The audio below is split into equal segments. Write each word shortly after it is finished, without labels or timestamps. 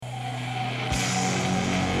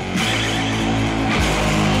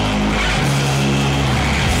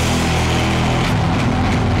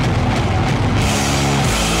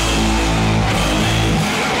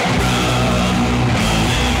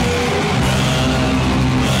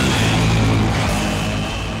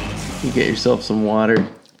you get yourself some water.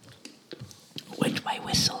 Wet my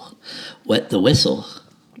whistle. Wet the whistle.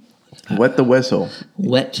 Wet the whistle.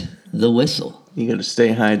 Wet the whistle. You got to stay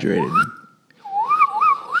hydrated.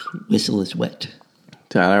 Whistle is wet.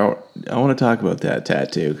 Tyler, I want to talk about that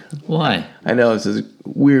tattoo. Why? I know this is a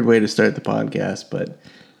weird way to start the podcast, but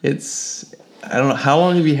I don't know, how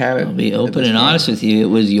long have you had it? I'll be open and honest with you. It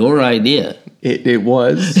was your idea. It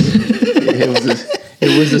was.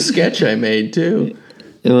 It was a sketch I made, too.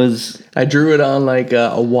 It was. I drew it on like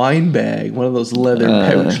a wine bag, one of those leather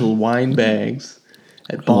pouch wine bags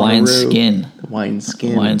at Bonnaroo. Wine skin. Wine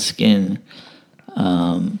skin. Wine skin.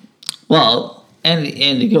 Well, and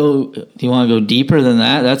to go, do you want to go deeper than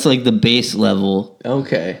that? That's like the base level.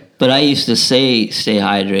 Okay. But I used to say stay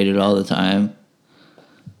hydrated all the time.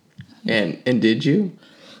 And did you?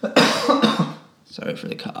 Sorry for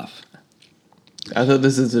the cough. I thought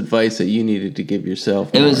this is advice that you needed to give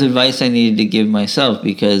yourself. It was advice I needed to give myself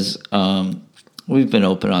because we've been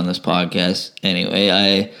open on this podcast. Anyway,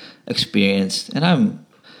 I experienced, and I'm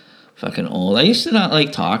fucking old. I used to not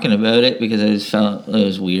like talking about it because I just felt it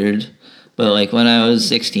was weird. But like when I was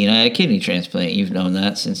 16, I had a kidney transplant. You've known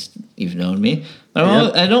that since you've known me. But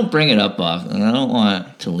Yep. I don't bring it up often. I don't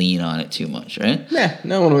want to lean on it too much, right? Yeah,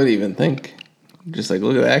 no one would even think. Just like,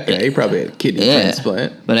 look at that guy. He probably had a kidney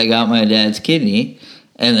transplant. But I got my dad's kidney,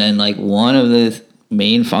 and then like one of the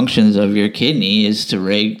main functions of your kidney is to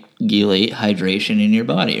regulate hydration in your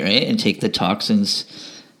body, right? And take the toxins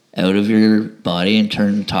out of your body and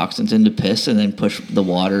turn the toxins into piss, and then push the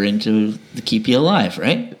water into to keep you alive,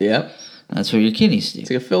 right? Yeah. That's what your kidneys do. It's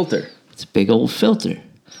like a filter. It's a big old filter.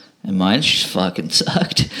 And mine just fucking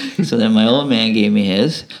sucked. So then my old man gave me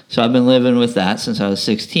his. So I've been living with that since I was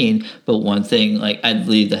 16. But one thing, like, I'd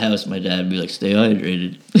leave the house, my dad would be like, stay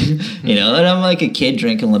hydrated. You know, and I'm like a kid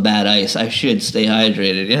drinking Labatt Ice. I should stay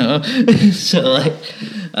hydrated, you know? So, like,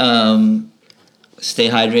 stay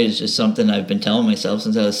hydrated is just something I've been telling myself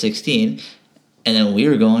since I was 16. And then we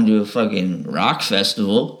were going to a fucking rock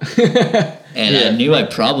festival. And I knew I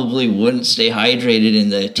probably wouldn't stay hydrated in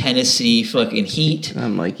the Tennessee fucking heat.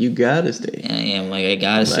 I'm like, you gotta stay. And I'm like, I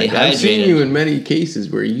gotta stay hydrated. I've seen you in many cases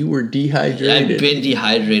where you were dehydrated. I've been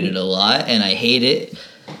dehydrated a lot, and I hate it.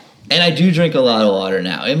 And I do drink a lot of water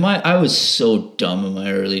now. I was so dumb in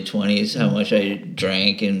my early 20s how much I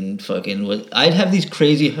drank and fucking I'd have these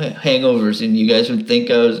crazy hangovers, and you guys would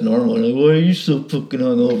think I was normal. Like, why are you so fucking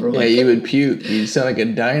hungover? Yeah, you would puke. You sound like a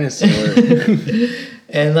dinosaur.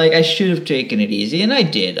 And like I should have taken it easy, and I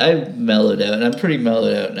did. I mellowed out, and I'm pretty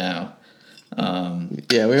mellowed out now.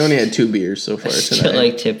 Yeah, we only had 2 beers so far tonight. Still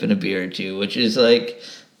like tipping a beer or two, which is like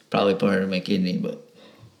probably part of my kidney, but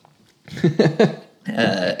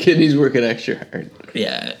kidneys working extra hard.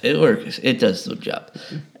 Yeah, it works. It does the job.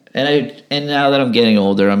 And now that I'm getting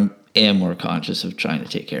older, am more conscious of trying to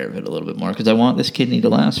take care of it a little bit more because I want this kidney to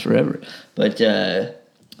last forever. But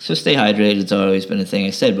so stay hydrated. It's always been a thing I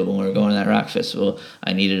said. But when we were going to that rock festival,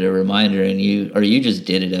 I needed a reminder, and you just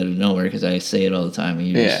did it out of nowhere because I say it all the time.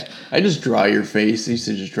 I just draw your face. I used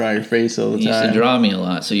to just draw your face all the time. You used to draw me a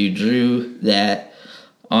lot. So you drew that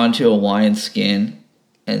onto a wine skin,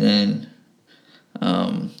 and then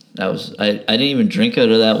I didn't even drink out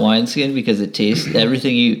of that wineskin because it tasted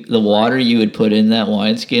the water you would put in that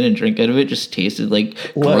wineskin and drink out of it just tasted like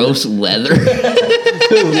gross leather.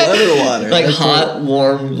 Leather water. Like hot,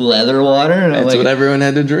 warm leather water. And that's what everyone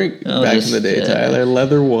had to drink back in the day, Tyler.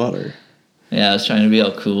 Leather water. Yeah, I was trying to be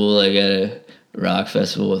all cool. I got a rock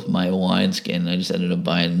festival with my wineskin. I just ended up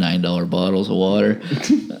buying $9 bottles of water.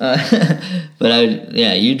 But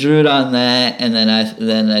you drew it on that, and then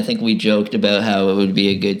I think we joked about how it would be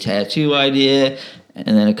a good tattoo idea.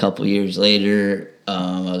 And then a couple years later,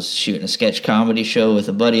 I was shooting a sketch comedy show with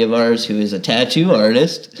a buddy of ours who is a tattoo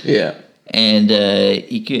artist. Yeah. And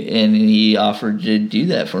he offered to do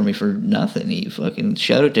that for me for nothing. He fucking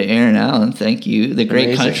shout out to Aaron Allen, thank you, the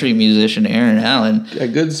great country musician Aaron Allen. A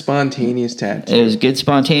good spontaneous tattoo. It was good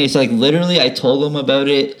spontaneous. Like literally, I told him about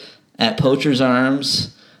it at Poacher's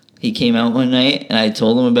Arms. He came out one night, and I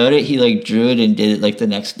told him about it. He like drew it and did it like the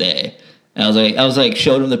next day. And I was like,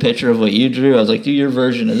 showed him the picture of what you drew. I was like, do your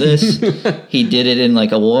version of this. He did it in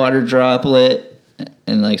like a water droplet.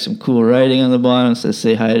 And like some cool writing on the bottom says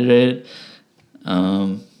 "Stay hydrated."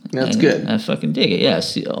 That's good. I fucking dig it. Yeah,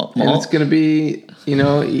 and it's gonna be,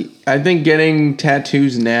 I think getting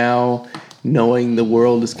tattoos now, knowing the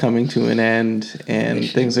world is coming to an end and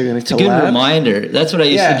things are gonna collapse. It's a good reminder. That's what I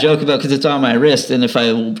used to joke about because it's on my wrist, and if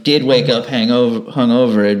I did wake up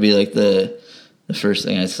hungover, it'd be like the first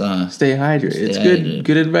thing I saw. Stay hydrated. It's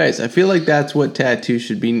good advice. I feel like that's what tattoos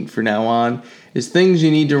should be for now on. Is things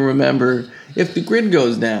you need to remember if the grid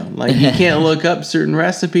goes down, like you can't look up certain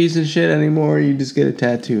recipes and shit anymore, you just get it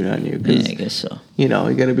tattooed on you. Yeah, I guess so. You know,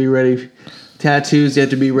 you got to be ready. Tattoos, you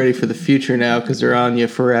have to be ready for the future now because they're on you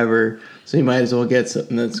forever. So you might as well get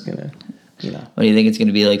something that's gonna, you know. What do you think it's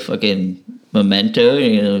gonna be like? Fucking Memento?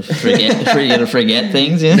 You're gonna forget? You're gonna forget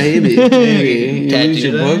things? Yeah? Maybe. You lose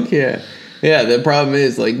your Tattooed on book, yeah. Yeah, the problem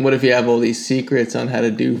is, like, what if you have all these secrets on how to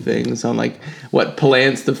do things, on, like, what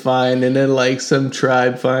plants to find, and then, like, some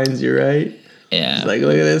tribe finds you, right? Yeah. It's like,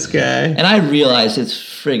 look at this guy. And I realize it's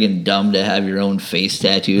friggin' dumb to have your own face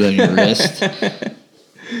tattooed on your wrist.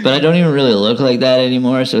 But I don't even really look like that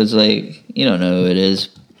anymore, so it's like, you don't know who it is.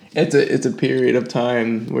 It's a period of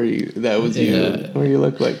time where you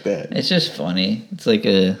look like that. It's just funny. It's like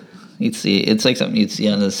it's like something you'd see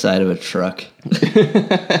on the side of a truck.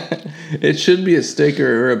 It should be a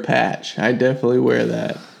sticker or a patch. I definitely wear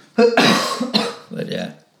that. But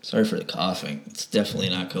yeah, sorry for the coughing. It's definitely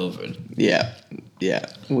not COVID. Yeah.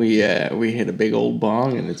 We hit a big old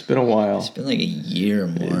bong, and it's been a while. It's been like a year or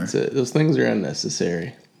more. Those things are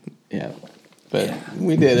unnecessary. Yeah, but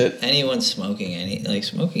we did it. Anyone smoking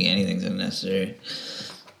anything's unnecessary.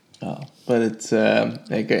 Oh, but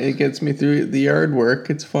it gets me through the yard work.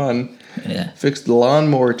 It's fun. Yeah. Fixed the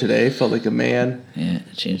lawnmower today. Felt like a man. Yeah.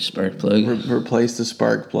 Changed spark plug. Replaced the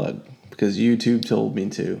spark plug because YouTube told me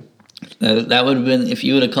to. That would have been, if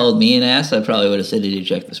you would have called me an ass, I probably would have said, "Did you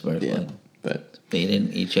check the spark plug?" But you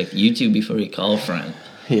didn't. You checked YouTube before you call a friend.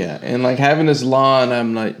 Yeah, and like having this lawn,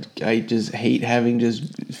 I just hate having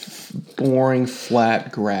just boring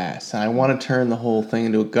flat grass. I want to turn the whole thing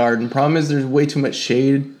into a garden. Problem is, there's way too much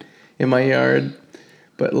shade in my yard.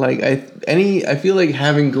 But like I feel like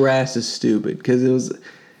having grass is stupid because it was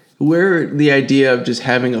where the idea of just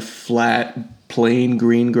having a flat, plain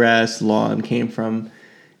green grass lawn came from,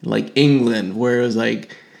 like England, where it was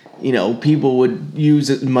like, you know, people would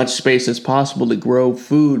use as much space as possible to grow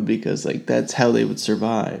food because, like, that's how they would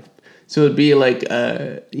survive. So it'd be like,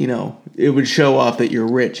 you know, it would show off that you're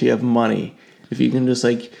rich, you have money. If you can just,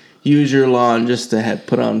 like, use your lawn just to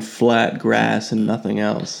put on flat grass and nothing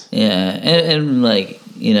else. Yeah, and like,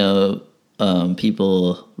 you know,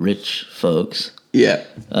 people, rich folks. Yeah.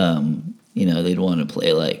 You know, they'd want to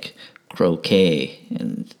play, like, croquet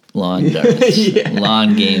and lawn darts,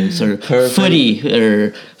 lawn games, or footy,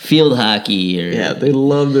 or field hockey, or they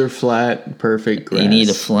love their flat, perfect grass. You need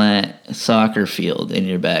a flat soccer field in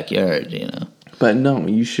your backyard, you know. But no,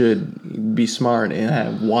 you should be smart and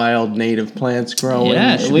have wild native plants growing.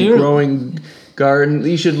 Yeah, you should be growing garden.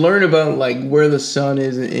 You should learn about like where the sun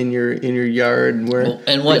is in your yard and where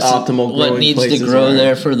and what optimal what needs to grow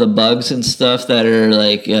there for the bugs and stuff that are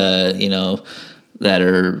like you know, that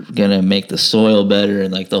are gonna make the soil better,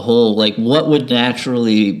 and like the whole, like, what would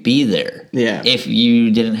naturally be there if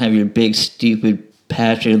you didn't have your big stupid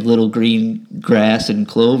patch of little green grass and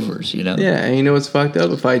clovers, you know? Yeah, and you know what's fucked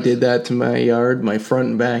up? If I did that to my yard, my front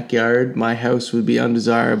and backyard, my house would be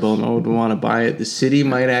undesirable. No one would want to buy it. The city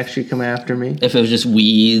might actually come after me if it was just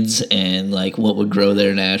weeds and like what would grow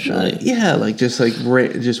there naturally.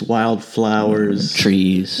 Just wild flowers,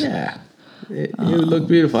 trees. Yeah. It would look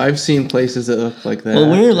beautiful. I've seen places that look like that.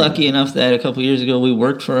 Well, we were lucky enough that a couple years ago we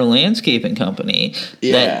worked for a landscaping company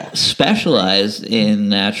that specialized in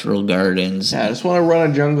natural gardens. Yeah, I just want to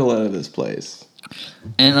run a jungle out of this place.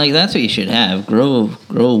 And like that's what you should have. Grow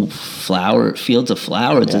fields of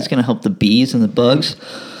flowers. It's going to help the bees and the bugs.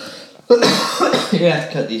 You have to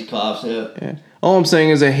cut these coughs out. Yeah. All I'm saying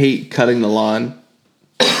is I hate cutting the lawn.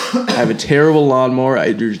 I have a terrible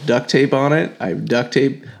lawnmower. There's duct tape on it. I duct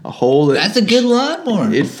tape a hole. That's a good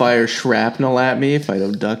lawnmower. It fires shrapnel at me if I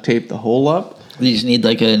don't duct tape the hole up. You just need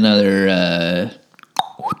like another...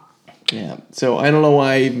 Yeah, so I don't know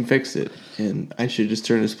why I even fixed it. And I should just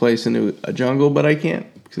turn this place into a jungle, but I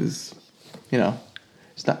can't because, you know,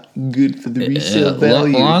 it's not good for the resale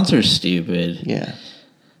value. Lawns are stupid. Yeah,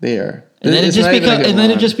 they are. And then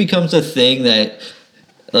it just becomes a thing that,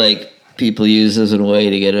 like, people use as a way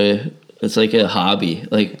to get it's like a hobby.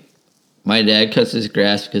 Like, my dad cuts his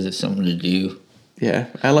grass because it's something to do. Yeah,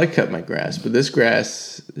 I like cutting my grass, but this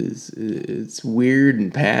grass it's weird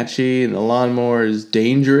and patchy, and the lawnmower is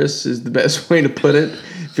dangerous is the best way to put it.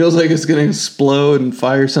 Feels like it's going to explode and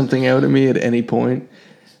fire something out at me at any point.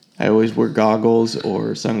 I always wear goggles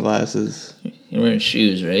or sunglasses. You're wearing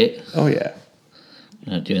shoes, right? Oh, yeah.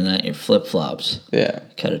 You're not doing that in your flip-flops. Yeah.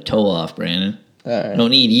 Cut a toe off, Brandon. All right. I don't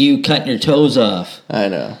need you cutting your toes off. I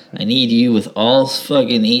know. I need you with all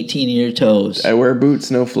fucking 18 of your toes. I wear boots,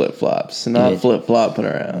 no flip-flops. Not flip-flopping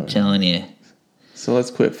around. I'm telling you. So let's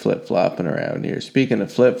quit flip-flopping around here. Speaking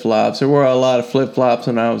of flip-flops, there were a lot of flip-flops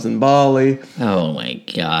when I was in Bali. Oh my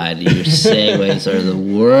God, your segues are the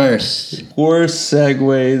worst. Worst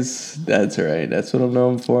segues. That's right. That's what I'm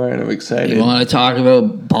known for, and I'm excited. You want to talk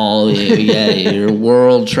about Bali? Yeah, you're a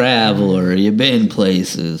world traveler. You've been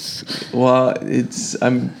places. Well,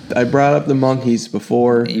 I brought up the monkeys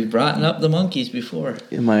before. You've brought up the monkeys before.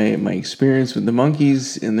 My experience with the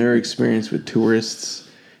monkeys and their experience with tourists.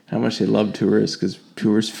 How much they love tourists because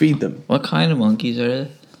tourists feed them. What kind of monkeys are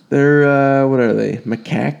they? They're what are they?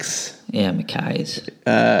 Macaques. Yeah, macaques.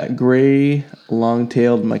 Gray,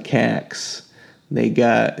 long-tailed macaques. They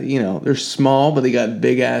got, they're small, but they got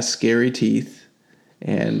big-ass, scary teeth.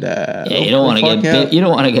 And you don't want to get bit. You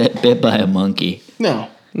don't want to get bit by a monkey. No,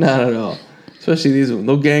 not at all. Especially these ones.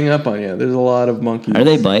 They'll gang up on you. There's a lot of monkeys. Are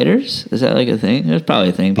they biters? Is that like a thing? There's probably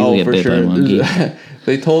a thing. People get bit by monkeys.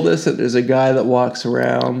 They told us that there's a guy that walks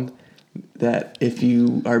around that if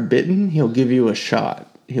you are bitten, he'll give you a shot.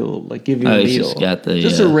 He'll give you a needle.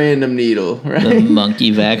 Just a random needle, right? The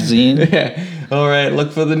monkey vaccine. Yeah. All right,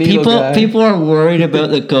 look for the needle guy. People are worried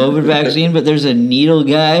about the COVID vaccine, but there's a needle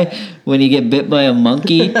guy when you get bit by a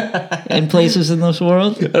monkey in places in this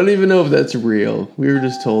world. I don't even know if that's real. We were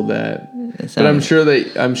just told that. But I'm sure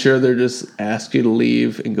they're just ask you to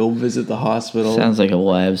leave and go visit the hospital. Sounds like a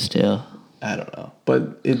wives' tale. I don't know,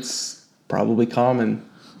 but it's probably common.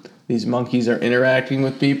 These monkeys are interacting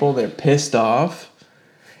with people. They're pissed off.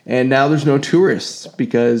 And now there's no tourists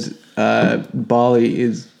because Bali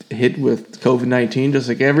is hit with COVID-19 just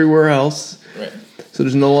like everywhere else. Right. So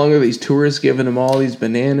there's no longer these tourists giving them all these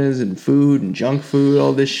bananas and food and junk food,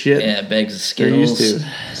 all this shit. Yeah, bags of Skittles. They're used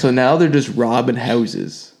to. So now they're just robbing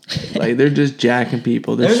houses. They're just jacking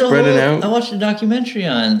people. They're spreading out. I watched a documentary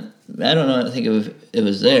on, I don't know, I think it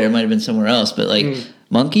was there. It might have been somewhere else. But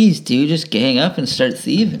monkeys do just gang up and start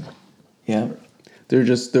thieving. Yeah.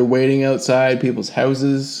 They're waiting outside people's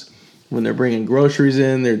houses when they're bringing groceries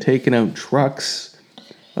in. They're taking out trucks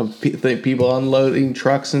of people unloading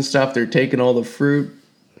trucks and stuff. They're taking all the fruit.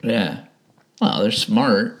 Yeah. Well, they're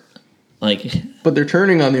smart. But they're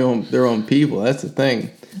turning on their own people. That's the thing.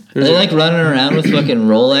 Are they running around with fucking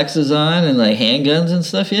Rolexes on and handguns and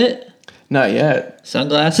stuff yet? Not yet.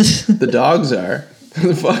 Sunglasses? The dogs are.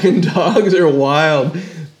 The fucking dogs are wild.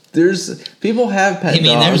 People have pet dogs. You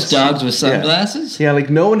mean there's dogs with sunglasses? Yeah,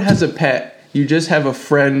 no one has a pet. You just have a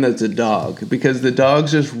friend that's a dog because the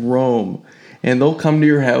dogs just roam. And they'll come to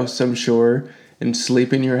your house, I'm sure, and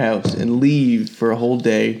sleep in your house and leave for a whole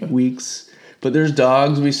day, weeks. But there's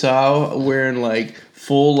dogs we saw wearing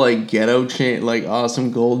full ghetto chain,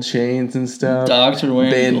 awesome gold chains and stuff. Dogs are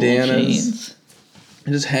wearing bandanas, gold chains.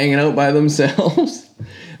 And just hanging out by themselves.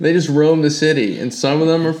 They just roam the city, and some of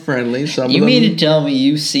them are friendly. You mean to tell me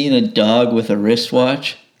you've seen a dog with a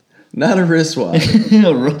wristwatch? Not a wristwatch.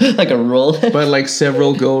 Like a Rolex? But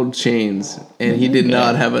several gold chains, and he did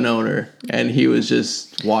not have an owner, and he was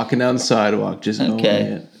just walking down the sidewalk, just owning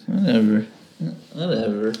it.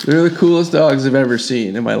 Whatever. They're the coolest dogs I've ever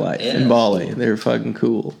seen in my life in Bali. Cool. They're fucking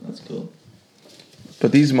cool. That's cool.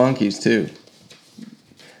 But these monkeys too,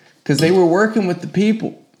 because they were working with the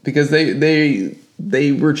people, because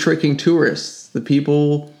they were tricking tourists. The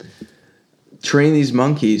people train these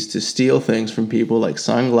monkeys to steal things from people like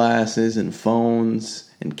sunglasses and phones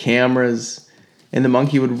and cameras. And the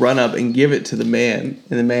monkey would run up and give it to the man.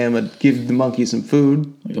 And the man would give the monkey some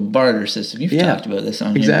food. Like a barter system. You've talked about this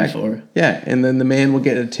on here before. Yeah, and then the man will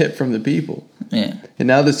get a tip from the people. Yeah. And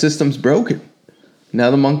now the system's broken.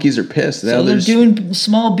 Now the monkeys are pissed. So they're doing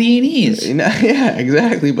small B&Es. Yeah,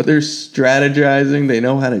 exactly. But they're strategizing. They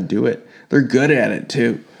know how to do it. They're good at it,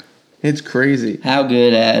 too. It's crazy. How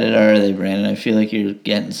good at it are they, Brandon? I feel like you're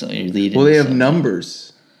getting some. You're leading. Well, they have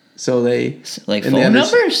numbers. So they... phone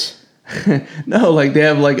numbers? No, they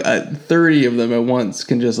have 30 of them at once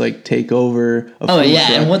can just take over a truck.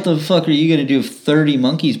 And what the fuck are you going to do if 30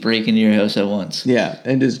 monkeys break into your house at once? Yeah,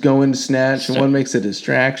 and just go in to snatch, and one makes a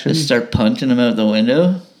distraction. Just start punching them out the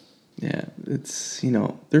window? Yeah, it's,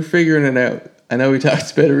 they're figuring it out. I know we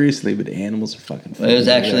talked about it recently, but animals are fucking It was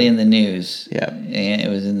actually in the news. Yeah. And it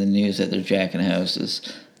was in the news that they're jacking houses.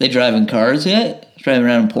 They driving cars yet? Driving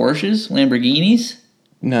around in Porsches? Lamborghinis?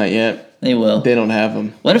 Not yet. They will. They don't have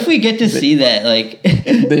them. What if we get to see that?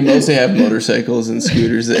 They mostly have motorcycles and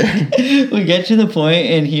scooters there. We get to the point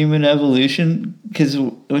in human evolution, because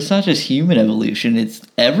it's not just human evolution, it's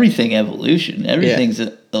everything evolution. Everything's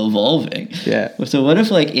evolving. Yeah. So what if,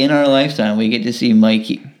 in our lifetime, we get to see a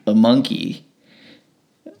monkey.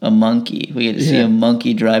 We get to see a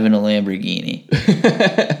monkey driving a Lamborghini.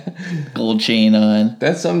 Gold chain on.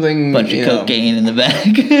 That's something. Bunch of cocaine in the back.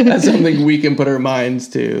 That's something we can put our minds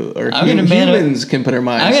to, or humans can put our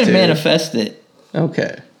minds to. I'm gonna manifest it.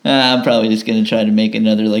 Okay. I'm probably just gonna try to make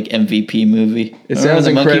another like MVP movie. It sounds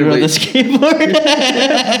the monkey incredibly- rode the skateboard.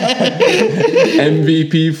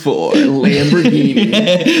 MVP for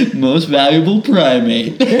Lamborghini. Most valuable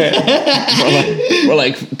primate. We're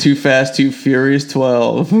like Too Fast, Too Furious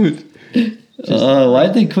 12.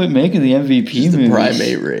 Why'd they quit making the MVP The movies?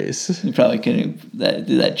 primate race. They probably couldn't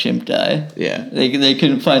do that chimp die. Yeah. They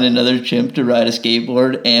couldn't find another chimp to ride a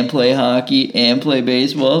skateboard and play hockey and play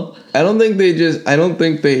baseball. I don't think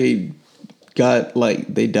they got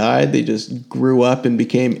like they died. They just grew up and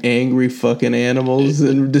became angry fucking animals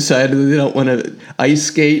and decided that they don't want to ice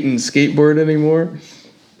skate and skateboard anymore.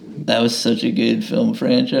 That was such a good film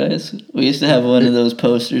franchise. We used to have one of those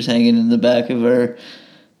posters hanging in the back of our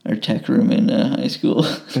tech room in high school.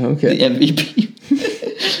 Okay. The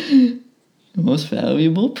MVP. Most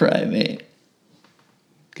valuable primate.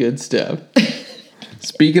 Good stuff.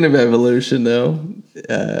 Speaking of evolution, though,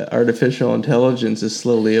 artificial intelligence is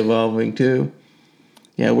slowly evolving too.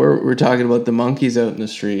 Yeah, we're talking about the monkeys out in the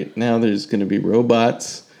street. Now there's going to be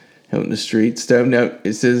robots out in the streets. Now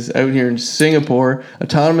it says out here in Singapore,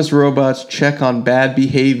 autonomous robots check on bad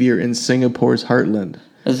behavior in Singapore's heartland.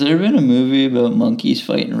 Has there been a movie about monkeys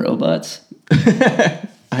fighting robots?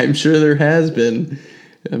 I'm sure there has been.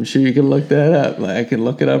 I'm sure you can look that up. Like, I can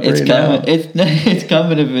look it up right now. It's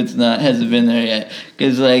coming if it's not hasn't been there yet.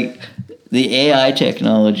 Because like the AI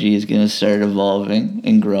technology is going to start evolving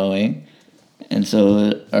and growing, and so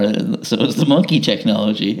is the monkey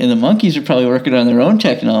technology. And the monkeys are probably working on their own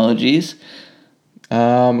technologies.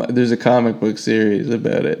 There's a comic book series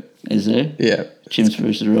about it. Is there? Yeah. Chimps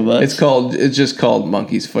versus robots. It's just called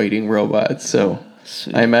Monkeys Fighting Robots. So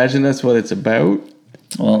Sweet. I imagine that's what it's about.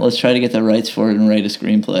 Well, let's try to get the rights for it and write a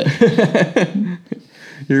screenplay.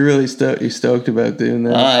 You're really stoked about doing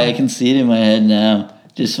that. I can see it in my head now.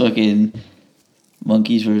 Just fucking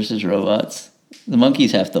monkeys versus robots. The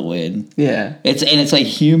monkeys have to win. Yeah. It's like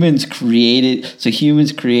humans created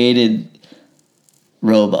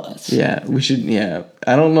robots. Yeah, we should. Yeah,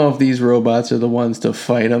 I don't know if these robots are the ones to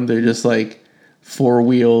fight them. They're just like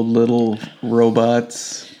four-wheeled little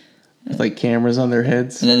robots with like cameras on their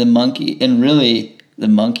heads. And then the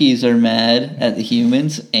monkeys are mad at the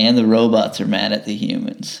humans, and the robots are mad at the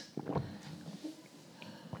humans.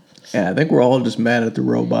 Yeah, I think we're all just mad at the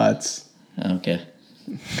robots. Okay.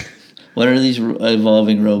 What are these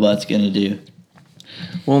evolving robots going to do?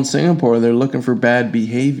 Well, in Singapore, they're looking for bad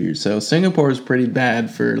behavior. So Singapore is pretty bad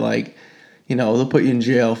for like, they'll put you in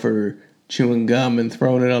jail for chewing gum and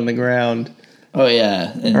throwing it on the ground. Oh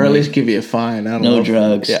yeah, and Or at least give you a fine. I don't know. no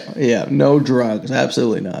drugs. Yeah, no drugs.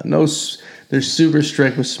 Absolutely not. No, they're super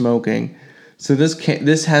strict with smoking. So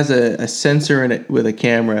this has a sensor in it with a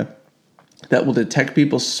camera that will detect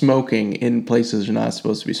people smoking in places they're not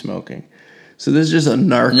supposed to be smoking. So this is just a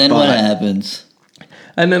narc And then bot. what happens?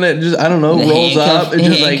 And then it just, I don't know, They rolls up and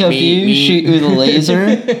just like handcuff you, shoot you with a laser.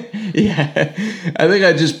 Yeah, I think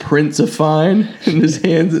I just prints a fine and just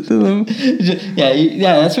hands it to them.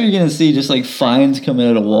 Yeah, that's what you're gonna see. Just like fines coming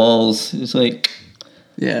out of walls. It's like,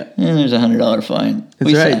 Yeah, there's $100 fine.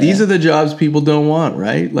 that's right. These are the jobs people don't want,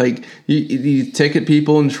 right? Like you ticket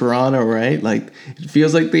people in Toronto, right? Like it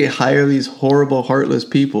feels like they hire these horrible, heartless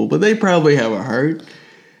people, but they probably have a heart.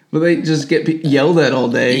 But they just get yelled at all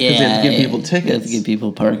day because they have to give people You have tickets. to give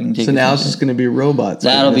people parking tickets. So now it's just going to be robots.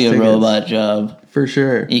 That'll be giving a us tickets. robot job. For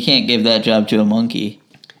sure. You can't give that job to a monkey.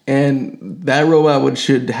 And that robot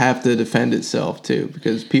should have to defend itself too,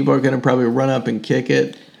 because people are going to probably run up and kick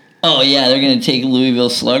it. Oh yeah, they're gonna take Louisville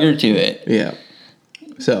Slugger to it. Yeah.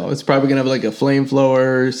 So it's probably going to have like a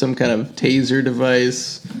flamethrower, some kind of taser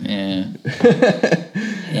device. Yeah.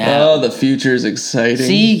 Yeah. Oh, the future is exciting.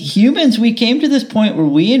 See, humans, we came to this point where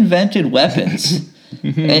we invented weapons.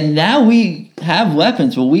 And now we have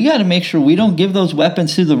weapons, but we got to make sure we don't give those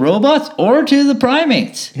weapons to the robots or to the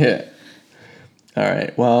primates. Yeah. All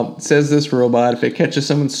right. Well, it says this robot, if it catches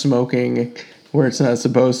someone smoking where it's not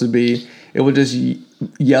supposed to be, it will just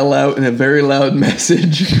yell out in a very loud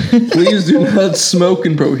message, please do not smoke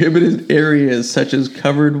in prohibited areas such as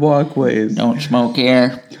covered walkways. Don't smoke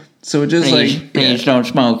here. So it just Please don't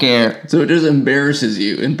smoke here. So it just embarrasses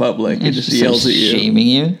you in public. It just yells at you. Shaming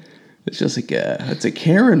you. It's just like it's a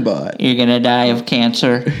Karen bot. You're going to die of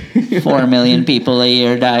cancer. 4 million people a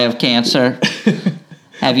year die of cancer.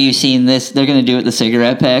 Have you seen this? They're going to do what the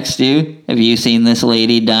cigarette packs do. Have you seen this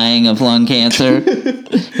lady dying of lung cancer?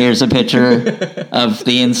 Here's a picture of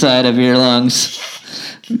the inside of your lungs.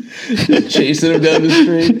 Chasing him down the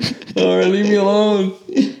street. All right, leave me alone.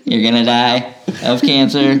 You're going to die of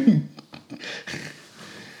cancer.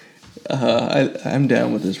 I'm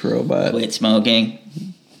down with this robot. Quit smoking.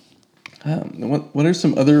 What are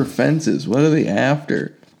some other offenses? What are they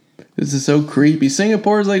after? This is so creepy.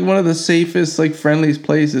 Singapore is like one of the safest, like friendliest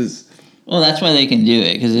places. Well, that's why they can do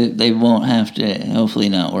it, because they won't have to hopefully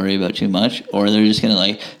not worry about too much, or they're just going to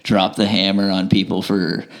like drop the hammer on people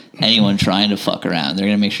for anyone trying to fuck around. They're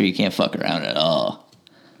going to make sure you can't fuck around at all.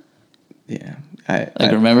 Yeah.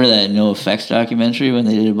 Remember that No Effects documentary when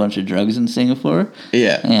they did a bunch of drugs in Singapore?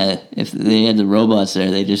 Yeah. Yeah, if they had the robots there,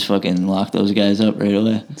 they just fucking locked those guys up right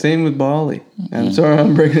away. Same with Bali. I'm sorry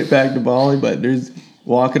I'm bringing it back to Bali, but there's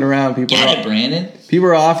walking around, people Brandon. People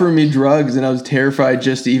are offering me drugs, and I was terrified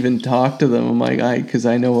just to even talk to them. I'm like, because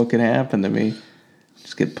I know what can happen to me.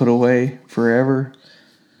 Just get put away forever.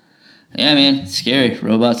 Yeah, man, it's scary.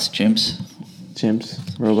 Robots, chimps.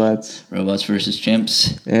 Robots. Robots versus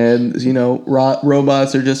chimps. And,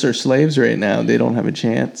 robots are just our slaves right now. They don't have a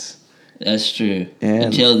chance. That's true. And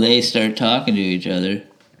until they start talking to each other.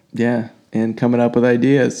 Yeah, and coming up with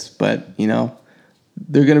ideas. But,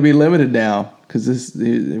 they're going to be limited now, because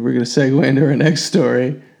we're going to segue into our next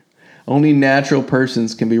story. Only natural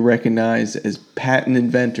persons can be recognized as patent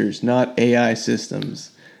inventors, not AI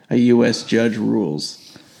systems. A U.S. judge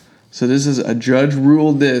rules. So this is a judge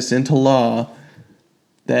ruled this into law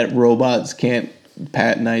that robots can't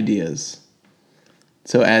patent ideas.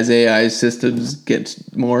 So as AI systems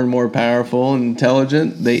get more and more powerful and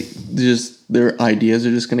intelligent, their ideas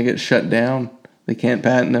are just going to get shut down. They can't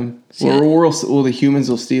patent them. Or the humans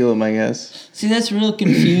will steal them, I guess. See, that's real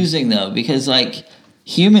confusing, though, because,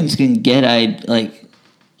 humans can get,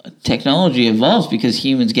 technology evolves because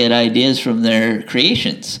humans get ideas from their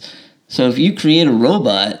creations. So if you create a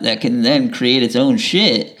robot that can then create its own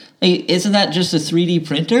shit, isn't that just a 3D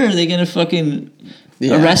printer? Are they going to fucking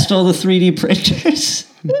arrest all the 3D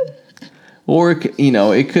printers? Or,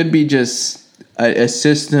 it could be just a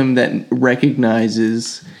system that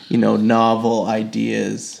recognizes, novel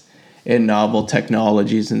ideas and novel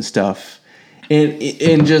technologies and stuff.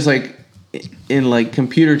 And just in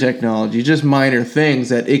computer technology, just minor things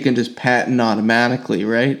that it can just patent automatically,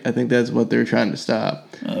 right? I think that's what they're trying to stop.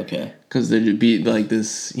 Okay. Because there'd be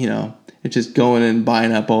this, it's just going and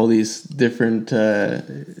buying up all these different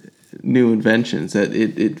new inventions that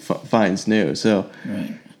it finds new. So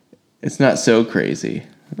It's not so crazy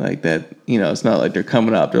like that. It's not like they're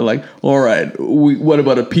coming up. They're like, all right, what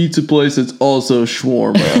about a pizza place that's also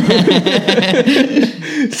shawarma?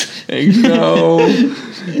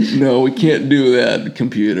 No, we can't do that,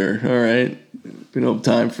 computer. All right. We don't have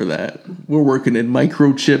time for that. We're working in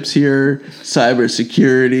microchips here,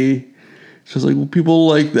 cybersecurity. She's like, well, people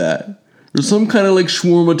like that. There's some kind of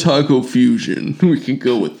shawarma taco fusion. We can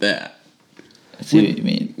go with that. I see what you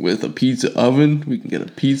mean. With a pizza oven. We can get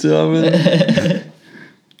a pizza oven.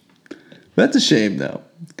 That's a shame, though,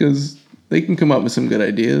 because they can come up with some good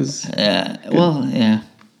ideas. Yeah. Well, yeah.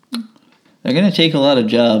 They're going to take a lot of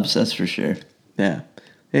jobs, that's for sure. Yeah.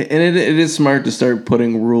 And it is smart to start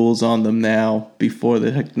putting rules on them now before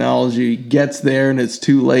the technology gets there and it's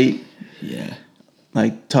too late. Yeah.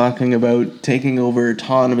 Talking about taking over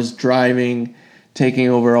autonomous driving, taking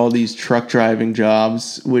over all these truck driving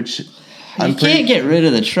jobs, which you can't get rid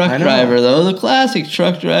of the truck driver, though. The classic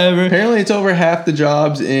truck driver. Apparently, it's over half the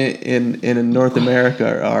jobs in North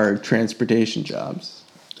America are transportation jobs.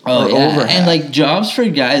 Oh, yeah. And, jobs for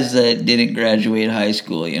guys that didn't graduate high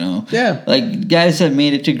school, Yeah. Guys that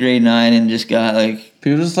made it to grade 9 and just got,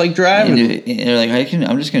 people just like driving. They're like,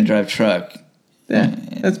 I'm just going to drive truck. Yeah,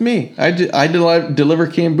 that's me. I deliver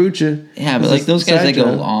kombucha. Yeah, but those guys that go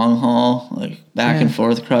long haul, back and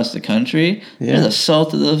forth across the country, they're the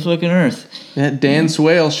salt of the fucking earth. Yeah, Dan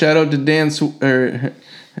Swale. Shout out to Dan.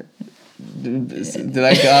 Did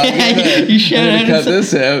I cut? You shout cut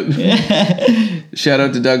this out. Shout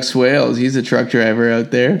out to Doug Swales. He's a truck driver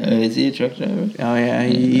out there. Is he a truck driver? Oh yeah,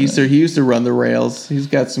 he used to run the rails. He's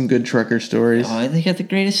got some good trucker stories. Oh, they got the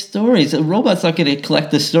greatest stories. The robot's not going to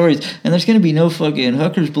collect the stories, and there's going to be no fucking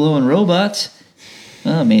hookers blowing robots.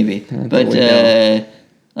 Oh, maybe, but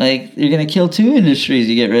you're going to kill two industries.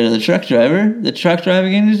 You get rid of the truck driver, the truck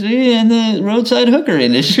driving industry, and the roadside hooker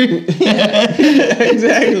industry.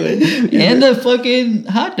 Exactly. And the fucking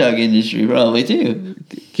hot dog industry, probably, too.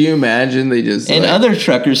 Can you imagine they just... And other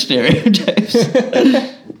trucker stereotypes.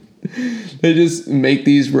 They just make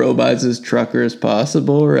these robots as trucker as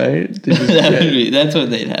possible, right? That's what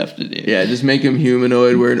they'd have to do. Yeah, just make them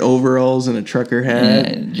humanoid, wearing overalls and a trucker hat.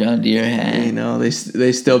 Yeah, John Deere hat.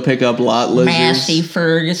 They still pick up lot lizards. Massey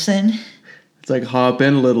Ferguson. It's hop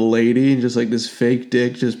in, little lady, and just this fake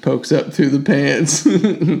dick just pokes up through the pants.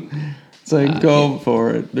 It's go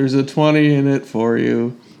for it. There's a 20 in it for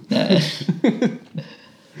you. Gotta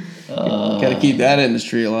keep that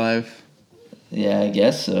industry alive. Yeah, I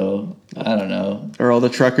guess so. I don't know. Are all the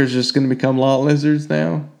truckers just going to become lot lizards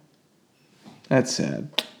now? That's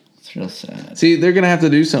sad. It's real sad. See, they're gonna have to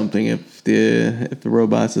do something if the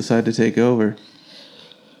robots decide to take over.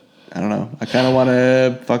 I don't know. I kind of want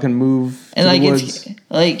to fucking move And to like the woods. it's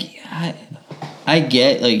like I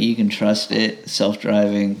get like you can trust it,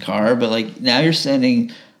 self-driving car, but like now you're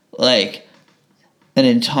sending like an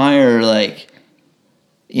entire like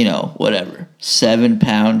whatever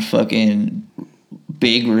 7-pound fucking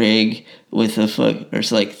big rig with a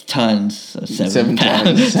there's like tons, so 7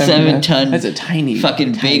 pounds, 7 ton. That's a tiny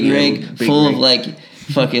fucking tiny big rig full of like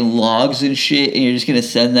fucking logs and shit, and you're just gonna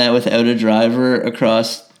send that without a driver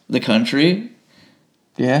across the country.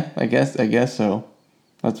 Yeah, I guess so.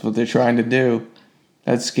 That's what they're trying to do.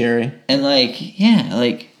 That's scary. And like, yeah,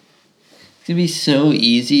 like it's gonna be so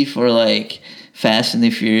easy for like Fast and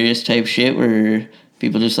the Furious type shit where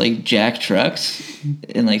people just like jack trucks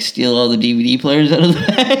and like steal all the DVD players out of the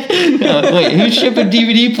back. No, wait, who's shipping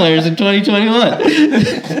DVD players in 2021?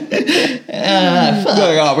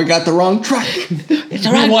 Oh, we got the wrong truck. It's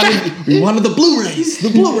the wrong truck. We wanted the Blu-rays. The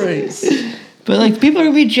Blu-rays. But like people are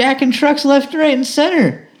gonna be jacking trucks left, right, and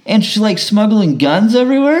center, and just like smuggling guns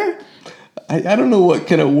everywhere. I don't know what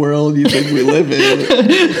kind of world you think we live in.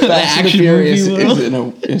 Fast and the Furious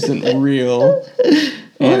isn't real.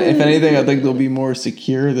 And if anything, I think they'll be more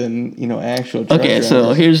secure than actual truck drivers.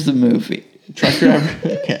 So here's the movie. Truck driver.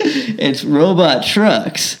 Okay. It's robot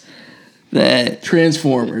trucks that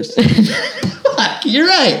Transformers. Fuck, you're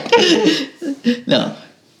right. No,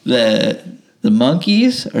 the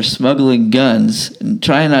monkeys are smuggling guns and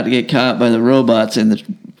trying not to get caught by the robots in the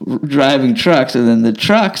driving trucks, and then the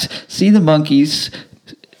trucks see the monkeys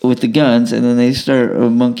with the guns, and then they start a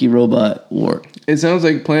monkey robot war. It sounds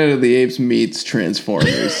like Planet of the Apes meets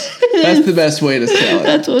Transformers. That's the best way to sell it.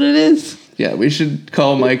 That's what it is. Yeah, we should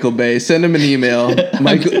call Michael Bay. Send him an email.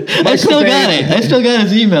 I still got it. I still got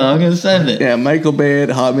his email. I'm going to send it. Yeah,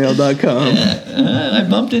 michaelbay@hotmail.com. Yeah, I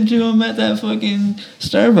bumped into him at that fucking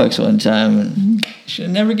Starbucks one time, and should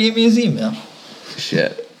have never gave me his email.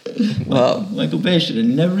 Shit. Well, Michael Bay should have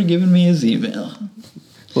never given me his email.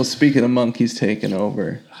 Well, speaking of monkeys taking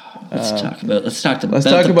over, let's talk about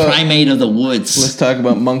the primate of the woods. Let's talk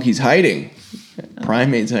about monkeys hiding.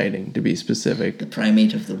 Primates hiding, to be specific. The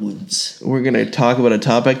primate of the woods. We're going to talk about a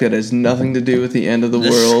topic that has nothing to do with the end of the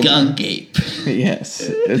world. The skunk ape. Yes.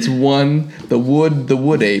 It's one. The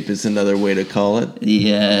wood ape is another way to call it.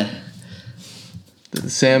 The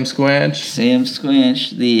Sam Squanch. Sam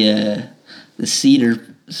Squanch. The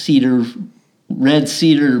red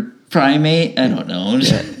cedar primate. I don't know.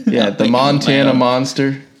 Yeah, the Montana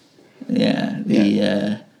monster. Yeah,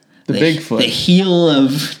 the Bigfoot. The heel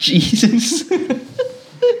of Jesus.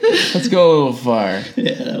 Let's go a little far.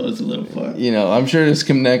 Yeah, that was a little far. I'm sure there's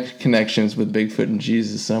connections with Bigfoot and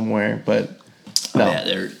Jesus somewhere, but no. Oh, yeah,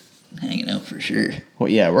 they're hanging out for sure. Well,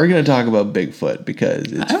 yeah, we're going to talk about Bigfoot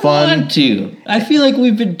because it's fun. I want to. I feel like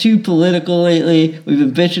we've been too political lately. We've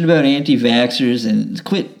been bitching about anti-vaxxers and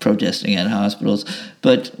quit protesting at hospitals.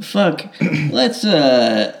 But fuck, let's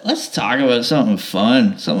talk about something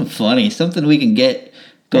fun, something funny, something we can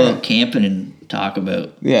go out camping and talk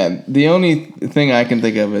about. Yeah, the only thing I can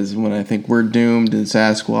think of is when I think we're doomed in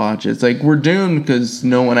Sasquatch. It's like we're doomed because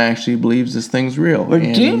no one actually believes this thing's real. We're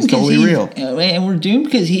doomed because totally real. And we're doomed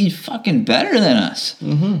because he's fucking better than us.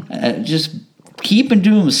 Mm-hmm. Just keeping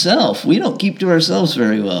to himself. We don't keep to ourselves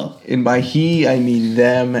very well. And by he, I mean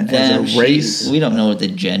them as a race. We don't know what the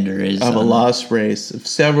gender is. Of a lost race, of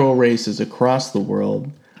several races across the world,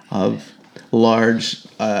 of large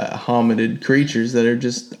hominid creatures that are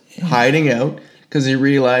just hiding out because they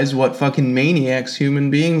realize what fucking maniacs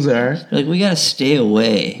human beings are. Like, we gotta stay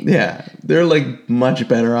away. Yeah, they're like much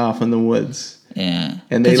better off in the woods. Yeah,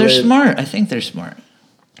 and they're smart. I think they're smart.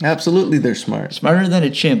 Absolutely, they're smart. Smarter than a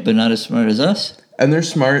chimp, but not as smart as us. And they're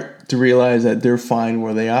smart to realize that they're fine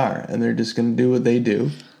where they are, and they're just gonna do what they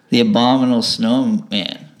do. The abominable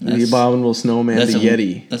snowman. The abominable snowman, the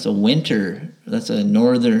Yeti. That's a winter. That's a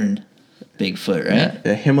northern Bigfoot, right? Yeah,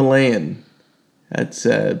 the Himalayan. That's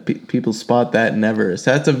people spot that in Everest.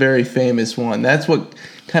 That's a very famous one. That's what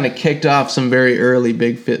kind of kicked off some very early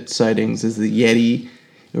Bigfoot sightings, is the Yeti,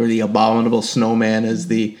 or the abominable snowman, as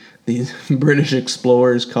the British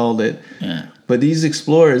explorers called it. Yeah. But these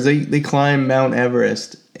explorers, they climbed Mount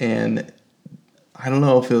Everest, and I don't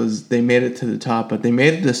know if they made it to the top, but they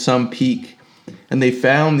made it to some peak, and they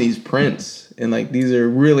found these prints, and like these are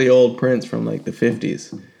really old prints from like the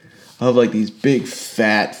 50s, of like these big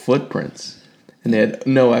fat footprints. And they had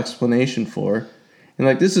no explanation for. And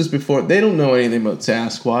like this is before, they don't know anything about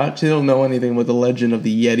Sasquatch. They don't know anything about the legend of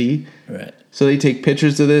the Yeti. Right. So they take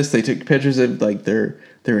pictures of this. They took pictures of like their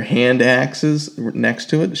hand axes next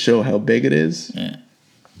to it to show how big it is. Yeah.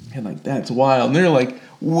 And like that's wild. And they're like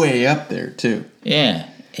way up there too. Yeah,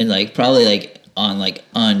 and like probably like on like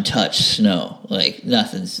untouched snow, like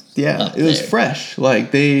nothing's. Up it was there. fresh.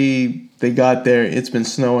 Like they got there. It's been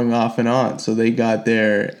snowing off and on, so they got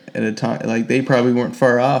there at a time. Like they probably weren't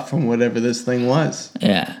far off from whatever this thing was.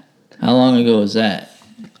 Yeah, how long ago was that?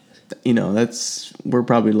 You know, we're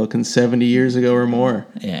probably looking 70 years ago or more.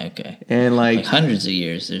 Yeah, okay. And like hundreds of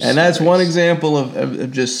years. And that's one example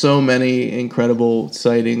of just so many incredible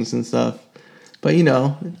sightings and stuff. But you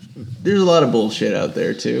know, there's a lot of bullshit out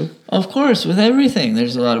there too. Of course, with everything,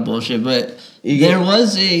 there's a lot of bullshit. But there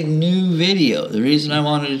was a new video. The reason I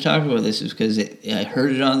wanted to talk about this is because I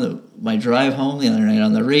heard it on my drive home the other night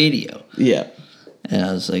on the radio. Yeah. And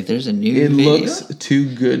I was like, there's a new video? It looks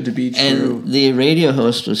too good to be true. And the radio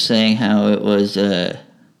host was saying how it was...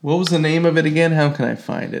 what was the name of it again? How can I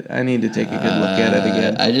find it? I need to take a good look at it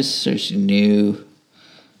again. I just searched new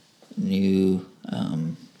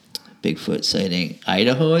Bigfoot sighting.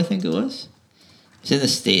 Idaho, I think it was. It's in the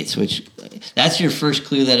States, which... That's your first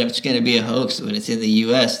clue that it's going to be a hoax. When it's in the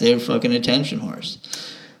U.S., they're fucking attention horse.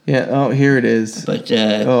 Yeah, oh, here it is. But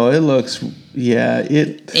it looks... Yeah,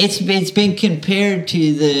 It's been compared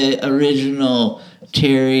to the original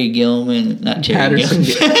Terry Gilman... Not Terry Patterson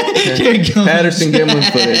Gilman. Terry Gilman. Patterson Gilman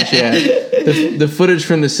footage, yeah. The footage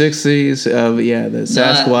from the 60s of, the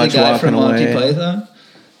Sasquatch the guy walking from away. Monty Python?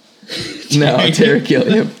 No, Terry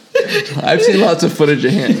Gilliam. I've seen lots of footage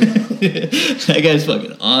of him. That guy's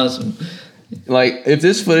fucking awesome. Like, if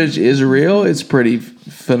this footage is real, it's pretty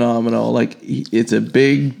phenomenal. Like, it's a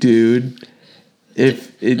big dude.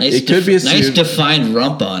 If it could be a nice suit. defined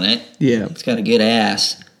rump on it. Yeah. It's got a good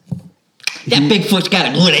ass. That Bigfoot's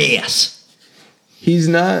got a good ass. He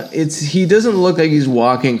doesn't look like he's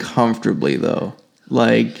walking comfortably, though.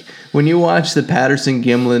 Like, when you watch the Patterson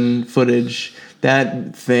Gimlin footage,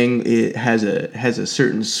 that thing, it has a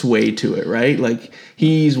certain sway to it, right? Like,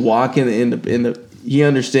 he's walking he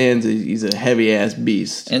understands that he's a heavy ass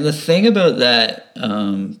beast. And the thing about that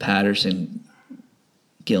Patterson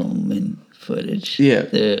Gilman footage,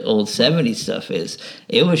 the old 70s stuff, is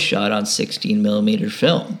it was shot on 16 millimeter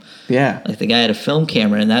film. Yeah. Like the guy had a film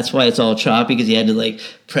camera, and that's why it's all choppy, because he had to like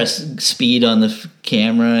press speed on the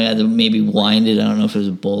camera. He had to maybe wind it. I don't know if it was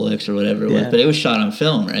a Bolex or whatever it was, but it was shot on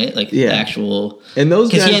film, right? Like actual. And those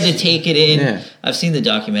guys, because he had to take it in. Yeah. I've seen the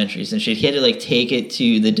documentaries and shit. He had to like take it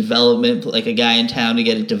to the development, like a guy in town, to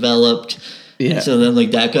get it developed. Yeah. And so then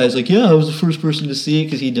like that guy's like, yeah, I was the first person to see it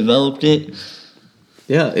because he developed it.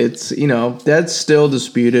 Yeah, it's, that's still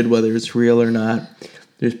disputed whether it's real or not.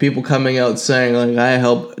 There's people coming out saying, like, I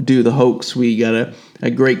helped do the hoax. We got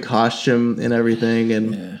a great costume and everything.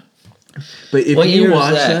 And But if you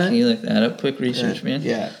watch that... Can you look that up? Quick research, man.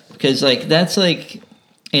 Yeah. Because, like, that's, like,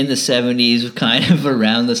 in the 70s, kind of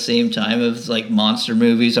around the same time as, like, monster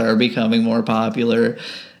movies are becoming more popular.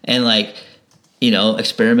 And, like...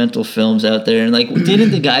 experimental films out there. And, like,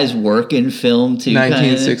 didn't the guys work in film, too?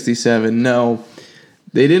 1967. No.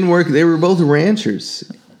 They didn't work. They were both ranchers.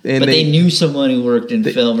 But they knew someone who worked in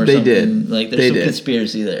film or something. They did. Like, there's some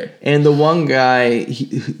conspiracy there. And the one guy,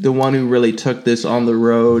 the one who really took this on the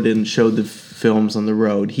road and showed the films on the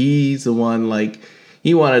road, he's the one, like,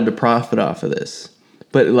 he wanted to profit off of this.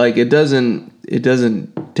 But, like, it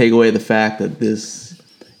doesn't take away the fact that this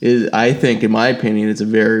is, I think, in my opinion, it's a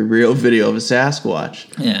very real video of a Sasquatch.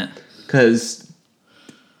 Yeah. Because...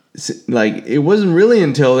 like, it wasn't really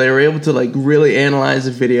until they were able to, like, really analyze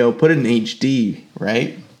the video, put it in HD,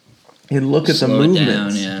 right? And look at the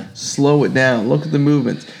movements. Slow it down. Look at the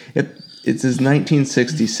movements. It says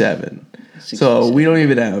 1967. So we don't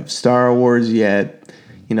even have Star Wars yet.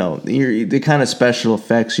 The kind of special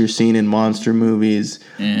effects you're seeing in monster movies,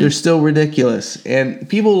 they're still ridiculous. And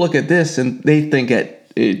people look at this and they think it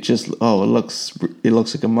looks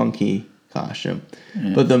like a monkey costume.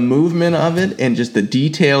 Yeah. But the movement of it and just the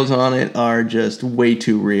details on it are just way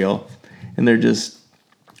too real. And they're just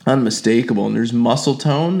unmistakable. And there's muscle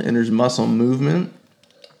tone and there's muscle movement.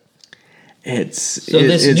 This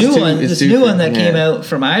new one that came out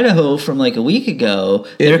from Idaho from like a week ago,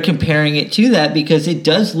 they're comparing it to that because it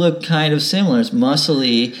does look kind of similar. It's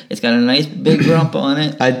muscly. It's got a nice big rump on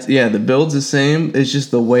it. The build's the same. It's just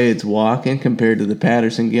the way it's walking compared to the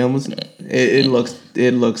Patterson Gilman's. It looks more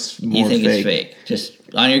fake. You think it's fake? Just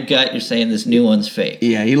on your gut, you're saying this new one's fake.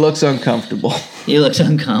 Yeah, he looks uncomfortable. He looks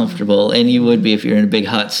uncomfortable, and you would be if you're in a big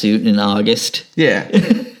hot suit in August. Yeah,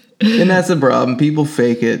 and that's the problem. People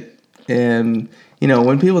fake it. And,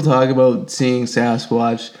 when people talk about seeing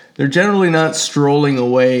Sasquatch, they're generally not strolling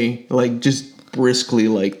away, like, just briskly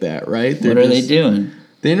like that, right? What are they doing?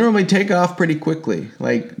 They normally take off pretty quickly.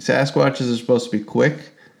 Like, Sasquatches are supposed to be quick.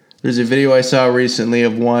 There's a video I saw recently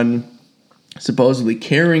of one supposedly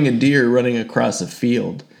carrying a deer running across a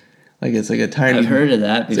field. Like it's like a tiny. I've heard of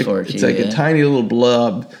that before. It's like a tiny little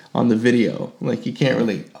blob on the video. Like you can't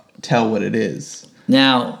really tell what it is.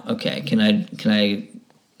 Now, okay, can I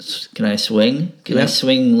swing? Can I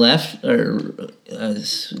swing left or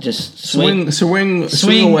just swing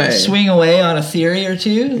away? Swing away on a theory or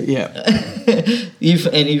two. Yeah.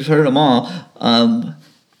 You've heard them all.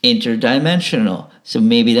 Interdimensional. So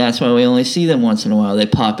maybe that's why we only see them once in a while. They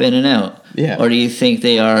pop in and out. Yeah. Or do you think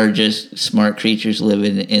they are just smart creatures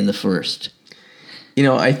living in the first?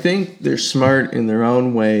 I think they're smart in their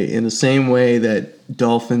own way, in the same way that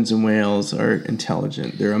dolphins and whales are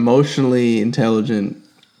intelligent. They're emotionally intelligent.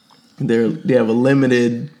 They have a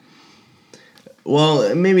limited.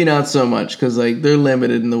 Well, maybe not so much because they're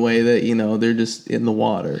limited in the way that they're just in the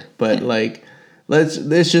water, but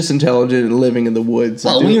it's just intelligent and living in the woods.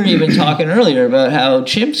 Well, we were even talking earlier about how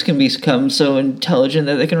chimps can become so intelligent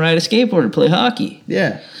that they can ride a skateboard and play hockey.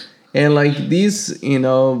 Yeah. And these,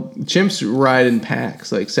 chimps ride in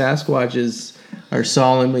packs. Like Sasquatches are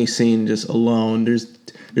solemnly seen just alone.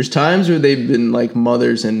 There's times where they've been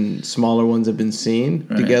mothers and smaller ones have been seen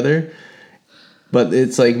together. But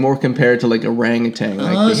it's more compared to orangutan.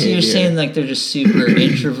 So you're saying they're just super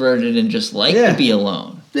introverted and just to be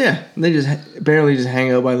alone. Yeah, they apparently just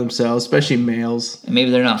hang out by themselves, especially males. And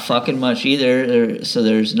maybe they're not fucking much either, so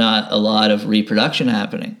there's not a lot of reproduction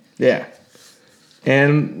happening. Yeah.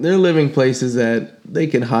 And they're living places that they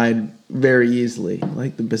can hide very easily,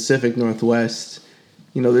 like the Pacific Northwest.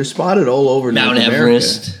 They're spotted all over Mount North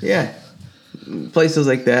Everest. America. Yeah. Places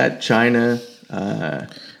like that, China,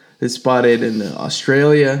 they're spotted in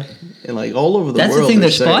Australia, and all over the world. That's the thing,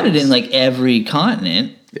 they're spotted in every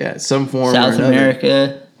continent. Yeah, some form South or another.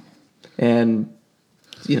 America. And,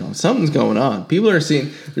 something's going on. People are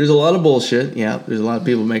seeing... There's a lot of bullshit. Yeah, there's a lot of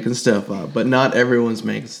people making stuff up. But not everyone's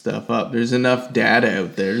making stuff up. There's enough data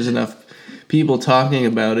out there. There's enough people talking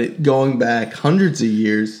about it going back hundreds of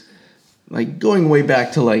years. Going way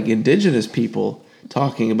back to, indigenous people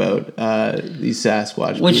talking about these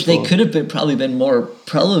Sasquatch Which people. they could have probably been more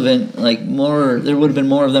prevalent. There would have been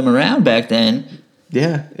more of them around back then.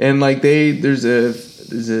 Yeah. And, there's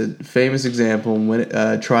a famous example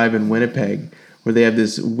in tribe in Winnipeg where they have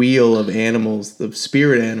this wheel of animals, of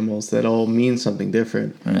spirit animals that all mean something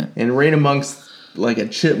different. Right. And right amongst a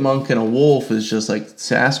chipmunk and a wolf is just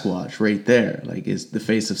Sasquatch right there, is the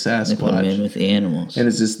face of Sasquatch. They put them in with the animals. And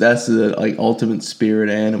it's just that's the ultimate spirit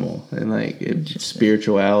animal and it's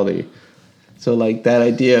spirituality. So that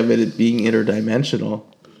idea of it being interdimensional,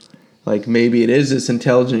 maybe it is this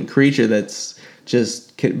intelligent creature that's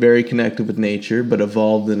just very connected with nature, but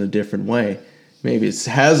evolved in a different way. Maybe it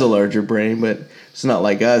has a larger brain, but it's not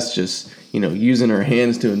like us just, using our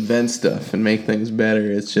hands to invent stuff and make things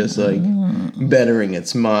better. It's just bettering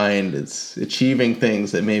its mind. It's achieving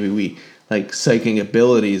things that maybe we, psychic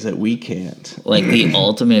abilities that we can't. The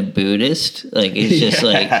ultimate Buddhist, it's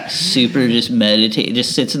just super just meditate,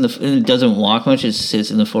 just sits in it doesn't walk much, just sits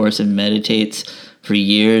in the forest and meditates for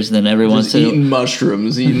years, and then every once in eating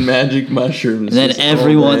mushrooms, eating magic mushrooms. And then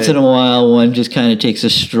every once in a while, one just kind of takes a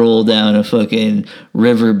stroll down a fucking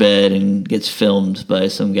riverbed and gets filmed by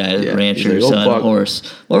some guy, ranchers on a horse.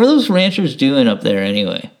 What were those ranchers doing up there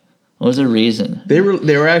anyway? What was the reason? They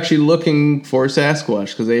were actually looking for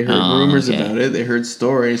Sasquatch because they heard rumors about it. They heard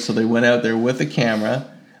stories, so they went out there with a camera.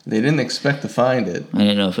 They didn't expect to find it. I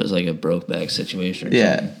didn't know if it was a Brokeback situation or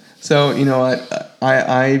something. So,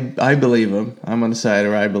 I believe him. I'm on the side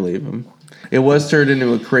where I believe him. It was turned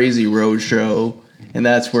into a crazy road show, and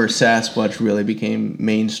that's where Sasquatch really became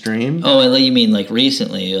mainstream. Oh, you mean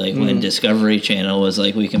recently, when Discovery Channel was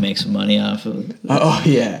we can make some money off of... Oh,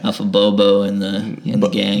 yeah. Off of Bobo and the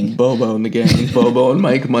gang. Bobo and the gang. Bobo and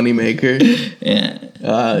Mike Moneymaker.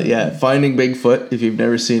 Yeah. Finding Bigfoot, if you've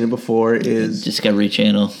never seen it before, is... Discovery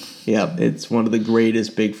Channel. Yeah, it's one of the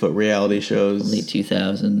greatest Bigfoot reality shows. Late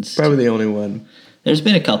 2000s. Probably the only one. There's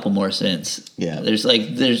been a couple more since. Yeah. There's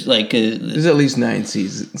there's at least 9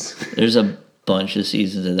 seasons. There's a bunch of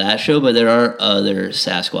seasons of that show, but there are other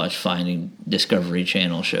Sasquatch Finding Discovery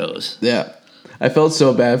Channel shows. Yeah. I felt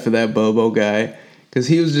so bad for that Bobo guy because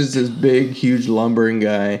he was just this big, huge lumbering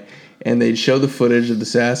guy, and they'd show the footage of the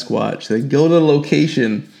Sasquatch. They'd go to the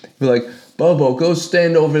location, be like, Bobo, go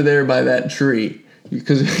stand over there by that tree.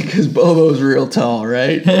 Because Bobo's real tall,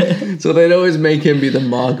 right? So they'd always make him be the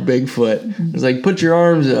mock Bigfoot. It's put your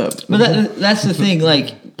arms up. But that's the thing,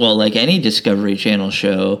 like any Discovery Channel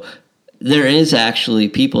show, there is actually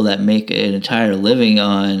people that make an entire living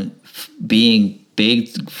on being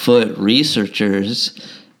Bigfoot researchers.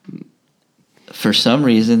 For some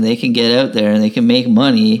reason, they can get out there and they can make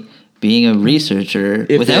money being a researcher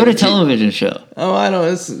If without they- a television show. Oh, I don't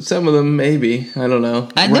know. Some of them maybe. I don't know.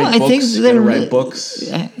 I know. I think You they're gotta write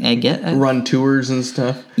books, I get that. run tours and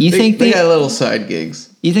stuff. You think they they- got little side gigs?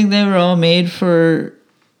 You think they were all made for?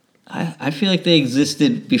 I feel like they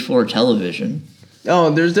existed before television. Oh,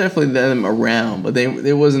 there's definitely them around, but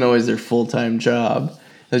it wasn't always their full-time job.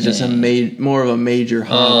 It was just more of a major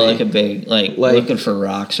hobby. Oh, like a big like looking for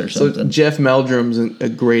rocks or So something. Jeff Meldrum's a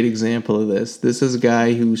great example of this. This is a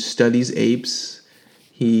guy who studies apes.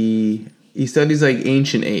 He studies like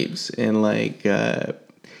ancient apes and like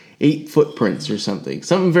ape footprints or something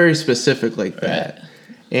very specific like that. Right.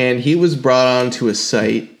 And he was brought onto a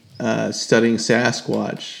site studying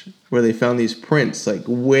Sasquatch where they found these prints like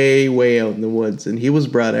way out in the woods, and he was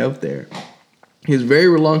brought out there. He was very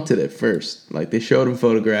reluctant at first. Like they showed him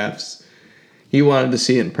photographs. He wanted to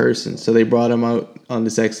see it in person, so they brought him out on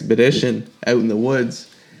this expedition out in the woods.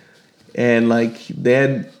 And like he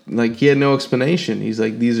had no explanation. He's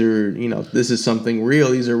like, these are, this is something real.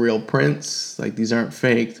 These are real prints. Like these aren't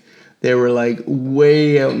faked. They were like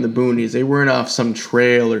way out in the boonies. They weren't off some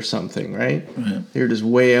trail or something, right? They were just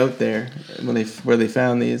way out there where they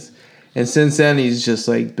found these. And since then, he's just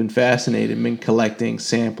like been fascinated, been collecting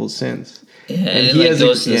samples since. Yeah, and he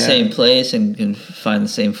goes to the same place and can find the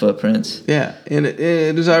same footprints. Yeah, and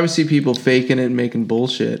there's obviously people faking it and making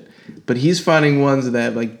bullshit, but he's finding ones that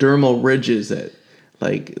have like dermal ridges that,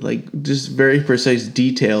 like just very precise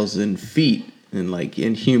details in feet and like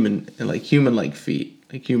in human-like feet,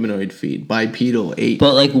 like humanoid feet, bipedal ape.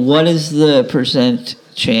 But like, what is the percent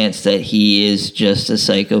chance that he is just a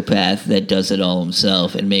psychopath that does it all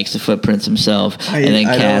himself and makes the footprints himself and then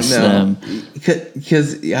casts them?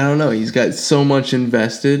 Because I don't know, he's got so much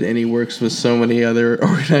invested and he works with so many other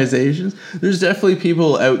organizations. There's definitely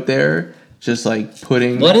people out there just like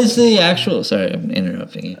putting. What is the actual? Sorry, I'm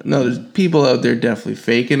interrupting you. No, there's people out there definitely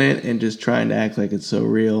faking it and just trying to act like it's so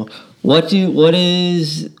real. What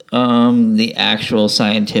is the actual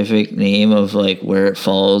scientific name of like where it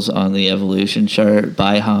falls on the evolution chart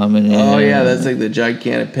by hominid? Oh yeah, that's like the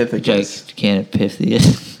Gigantopithecus.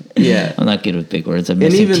 Gigantopithecus. Yeah, I'm not good with big words. I'm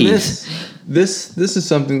and missing even teeth. this is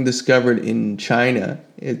something discovered in China.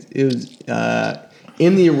 It was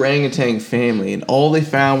in the orangutan family, and all they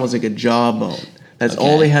found was like a jawbone. That's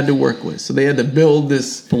all they had to work with. So they had to build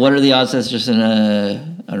this. But what are the odds that's just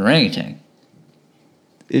an orangutan?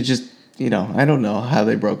 It just, I don't know how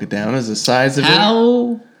they broke it down. Is the size of it?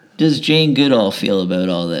 How does Jane Goodall feel about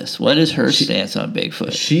all this? What is her stance on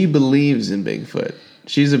Bigfoot? She believes in Bigfoot.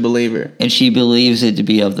 She's a believer. And she believes it to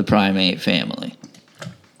be of the primate family.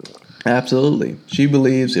 Absolutely. She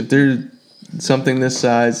believes if there's something this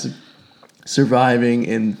size surviving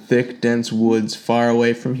in thick, dense woods far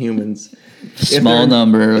away from humans. Small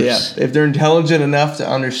numbers. Yeah. If they're intelligent enough to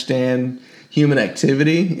understand human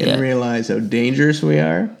activity and realize how dangerous we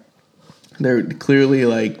are, they're clearly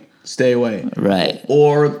like, stay away. Right.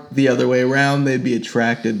 Or the other way around, they'd be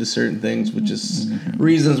attracted to certain things, which is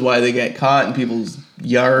reasons why they get caught in people's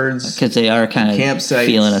yards. Because they are kind of campsites.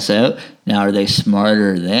 Feeling us out. Now, are they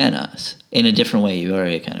smarter than us? In a different way. You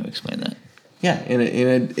already kind of explained that. Yeah,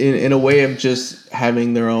 in a way of just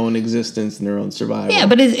having their own existence and their own survival. Yeah,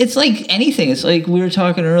 but it's like anything. It's like we were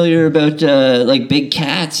talking earlier about like big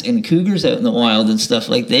cats and cougars out in the wild and stuff.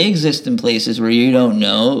 Like they exist in places where you don't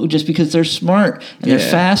know just because they're smart and they're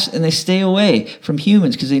fast and they stay away from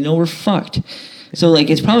humans because they know we're fucked. So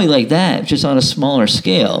like it's probably like that, just on a smaller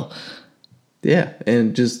scale. Yeah,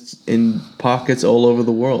 and just in pockets all over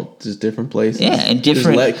the world, just different places. Yeah, and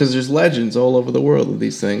different because there's legends all over the world of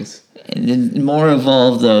these things. And more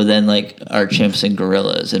evolved though than like our chimps and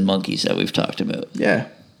gorillas and monkeys that we've talked about. Yeah,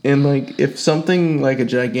 and like if something like a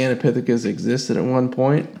Gigantopithecus existed at one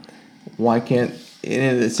point, why can't?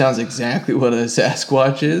 And it sounds exactly what a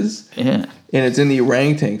Sasquatch is. Yeah, and it's in the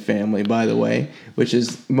orangutan family, by the way, which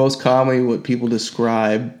is most commonly what people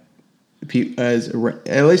describe as,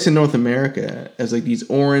 at least in North America, as like these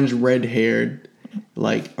orange, red-haired,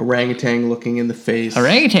 like orangutan looking in the face.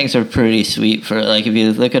 Orangutans are pretty sweet for like if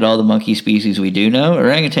you look at all the monkey species we do know,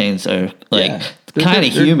 orangutans are like kind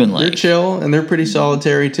of human-like. They're chill and they're pretty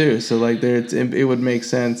solitary too. So like it would make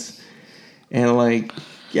sense. And like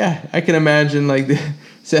I can imagine like the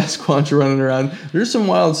Sasquatch running around. There's some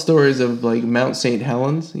wild stories of like Mount St.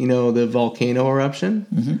 Helens, the volcano eruption.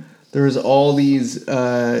 Mm-hmm. There was all these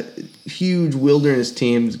huge wilderness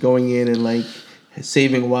teams going in and like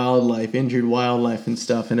saving wildlife, injured wildlife and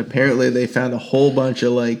stuff. And apparently they found a whole bunch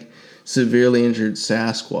of like severely injured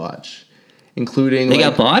Sasquatch, including they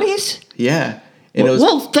got bodies? Yeah. And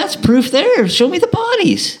well, that's proof there. Show me the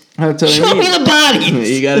bodies. Show me the bodies.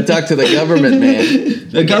 You got to talk to the government, man.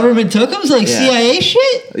 The government took them? Like Yeah. CIA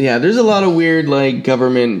shit? Yeah, there's a lot of weird like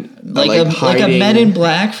government Like a hiding. Men in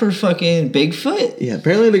Black for fucking Bigfoot? Yeah,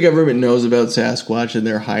 apparently the government knows about Sasquatch and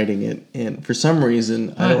they're hiding it, and for some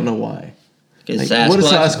reason I don't know why. Because What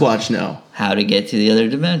does Sasquatch know? how to get to the other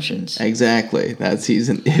dimensions. Exactly. If he's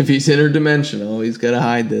interdimensional, he's got to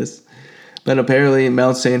hide this. But apparently,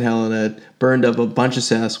 Mount St. Helena burned up a bunch of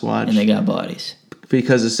Sasquatch. And they got bodies.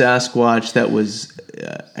 Because a Sasquatch that was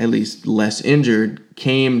at least less injured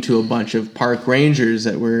came to a bunch of park rangers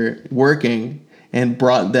that were working and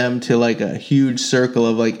brought them to like a huge circle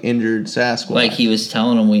of like injured Sasquatch. Like he was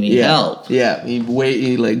telling them we need help. Yeah, he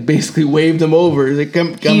like basically waved them over. He's like,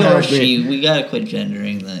 come He or help she, me. we gotta quit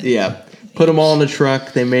gendering that. Yeah, put them all in a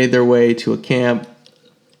truck. They made their way to a camp.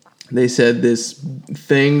 They said this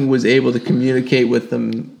thing was able to communicate with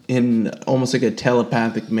them in almost like a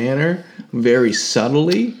telepathic manner, very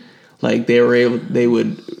subtly. Like they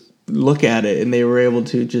would look at it and they were able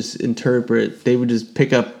to just interpret. They would just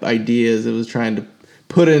pick up ideas it was trying to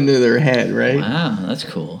put into their head, right? Wow, that's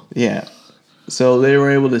cool. Yeah. So they were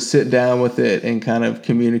able to sit down with it and kind of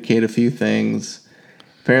communicate a few things.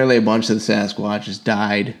 Apparently a bunch of the Sasquatches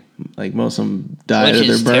died. Like most of them died Which of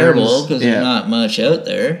their is burns. terrible because there's not much out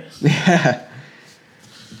there. Yeah.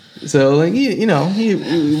 So like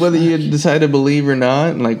whether you decide to believe or not,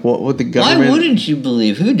 and like what the government. Why wouldn't you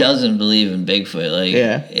believe? Who doesn't believe in Bigfoot? Like,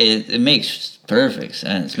 Yeah. it makes perfect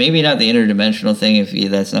sense. Maybe not the interdimensional thing if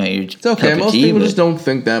that's not your. It's okay. Cup of Most tea, people but just don't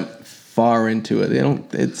think that far into it. They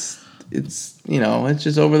don't. It's it's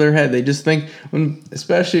just over their head. They just think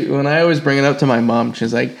especially when I always bring it up to my mom.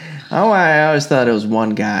 She's like, "Oh, I always thought it was one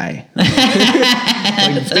guy."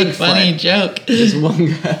 That's a funny joke. Just one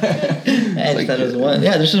guy. I thought it was one.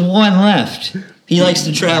 Yeah, there's just one left. He likes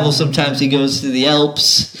to travel. Sometimes he goes to the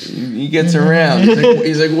Alps. He gets around.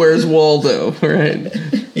 He's like, "Where's Waldo?" Right?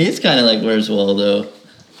 He's kind of like, "Where's Waldo?"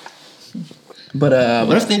 But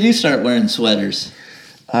What if they do start wearing sweaters?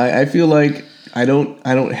 I feel like I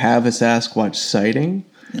don't have a Sasquatch sighting,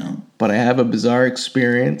 No. but I have a bizarre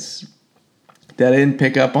experience that I didn't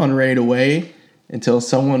pick up on right away until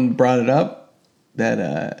someone brought it up.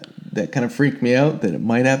 That kind of freaked me out. That it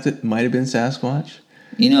might have been Sasquatch.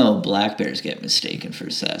 You know, black bears get mistaken for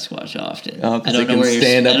Sasquatch often. Oh, 'cause I don't they know can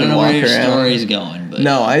stand up I don't and know walk where your around. story's going, but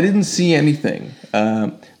No, I didn't see anything.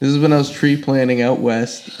 This is when I was tree planting out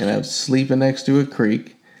west, and I was sleeping next to a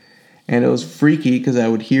creek, and it was freaky because I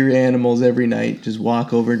would hear animals every night just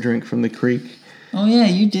walk over, drink from the creek. Oh yeah,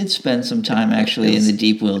 you did spend some time actually in the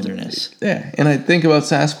deep wilderness. Yeah, and I think about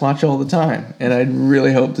Sasquatch all the time, and I'd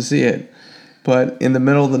really hope to see it. But in the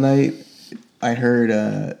middle of the night, I heard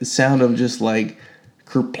a sound of just like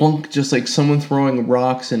kerplunk, just like someone throwing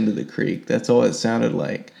rocks into the creek. That's all it sounded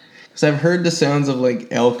like. Because I've heard the sounds of like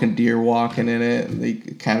elk and deer walking in it, and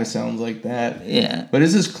it kind of sounds like that. Yeah. But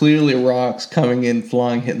this is clearly rocks coming in,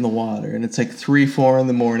 flying, hitting the water, and it's like 3-4 in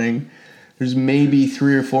the morning. There's maybe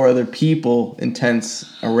 3 or 4 other people in tents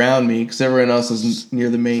around me because everyone else is near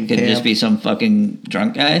the main Could camp. it just be some fucking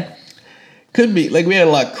drunk guy? Could be. Like, we had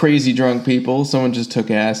a lot of crazy drunk people. Someone just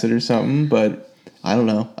took acid or something, but I don't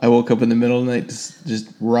know. I woke up in the middle of the night, just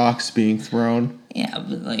rocks being thrown. Yeah,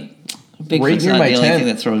 but like Right Bigfoot's near not my the only tent. thing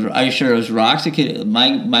that throws. Are you sure it was rocks? It could.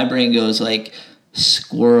 My brain goes like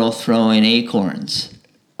squirrel throwing acorns.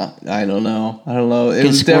 I don't know. It Can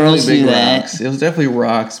was squirrels definitely big do that? rocks. It was definitely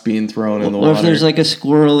rocks being thrown in the Or water. if there's like a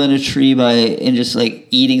squirrel in a tree and just like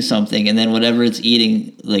eating something, and then whatever it's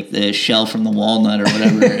eating, like the shell from the walnut or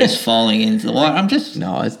whatever, is falling into the water.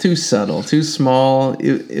 No, it's too subtle, too small.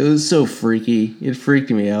 It was so freaky. It freaked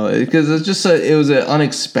me out because it was an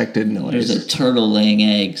unexpected noise. There's a turtle laying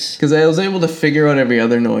eggs. Because I was able to figure out every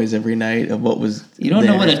other noise every night of what was. You don't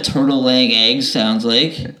know what a turtle laying eggs sounds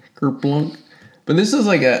like. Kerplunk. But this is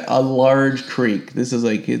like a large creek. This is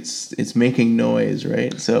like it's making noise,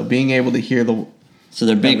 right? So being able to hear So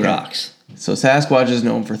they're big Okay. rocks. So Sasquatch is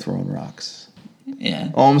known for throwing rocks. Yeah.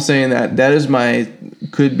 All I'm saying that is my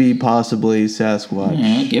could be possibly Sasquatch.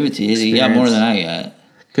 Yeah, I'll give it to you. You got more than I got.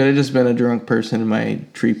 Could have just been a drunk person in my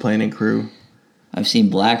tree planting crew. I've seen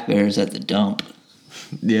black bears at the dump.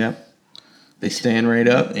 Yeah. They stand right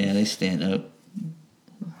up. Yeah, they stand up,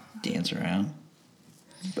 dance around.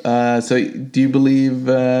 So do you believe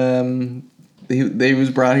they was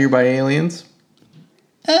brought here by aliens?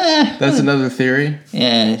 That's another theory.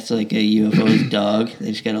 Yeah, it's like a UFO's dog.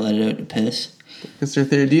 They just gotta let it out to piss. That's their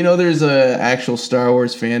theory. Do you know there's a actual Star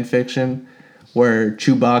Wars fan fiction where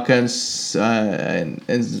Chewbacca and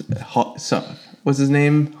what's his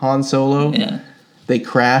name? Han Solo? Yeah. They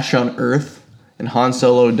crash on Earth and Han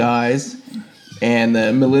Solo dies. And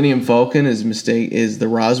the Millennium Falcon is the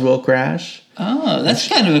Roswell crash. Oh, that's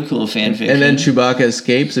kind of a cool fan fiction. And then Chewbacca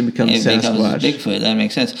escapes and becomes Sasquatch. Bigfoot. That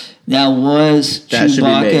makes sense. Now, was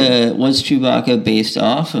Chewbacca based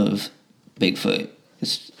off of Bigfoot?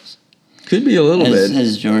 Could be a little bit.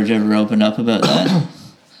 Has George ever opened up about that?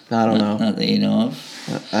 I don't know. Not that you know of.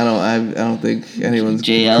 I don't think anyone's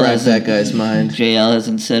cracked that guy's mind. JL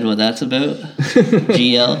hasn't said what that's about.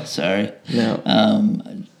 GL, sorry. No.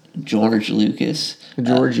 George Lucas.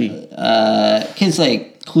 Georgie. Because,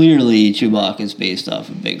 like, clearly Chewbacca is based off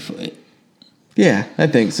of Bigfoot. Yeah, I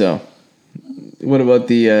think so. What about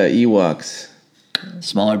the Ewoks?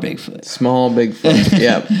 Smaller Bigfoot. Small Bigfoot,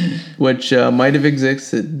 yeah. Which might have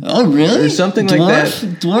existed. Oh, really? Or something like that.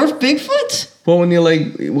 Dwarf Bigfoot? Well,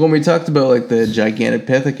 when we talked about like the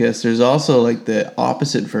Gigantopithecus, there's also like the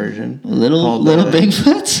opposite version. Little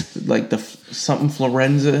Bigfoots? Like something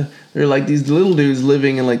Florenza. They're like these little dudes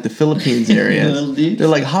living in like the Philippines area. Little dudes? They're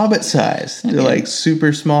like hobbit size. They're like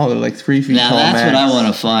super small. They're like 3 feet tall. Now that's max. what I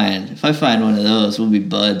want to find. If I find one of those, we'll be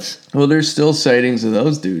buds. Well, there's still sightings of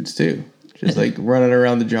those dudes too. Just like running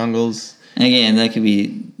around the jungles. And again, that could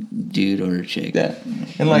be dude or chick. Yeah.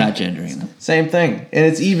 And We're like, not gendering them. Same thing. And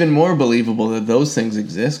it's even more believable that those things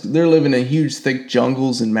exist. They're living in huge, thick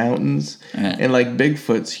jungles and mountains. Right. And like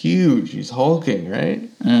Bigfoot's huge. He's hulking, right?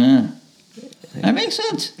 That makes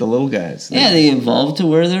sense. The little guys. Yeah, they evolved to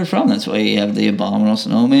where they're from. That's why you have the abominable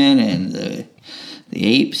snowman and the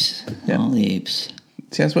apes. Yeah. All the apes.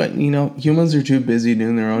 See, that's what, humans are too busy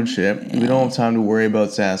doing their own shit. Yeah. We don't have time to worry about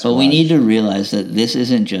Sasquatch. But we need to realize that this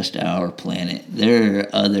isn't just our planet. There are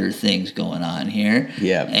other things going on here.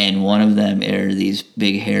 Yeah. And one of them are these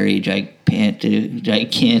big, hairy, gigantic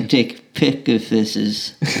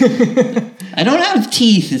pickafises. I don't have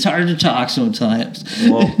teeth. It's hard to talk sometimes.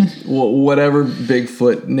 Well, whatever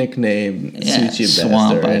Bigfoot nickname suits you best.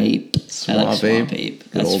 Swamp ape. Swamp ape.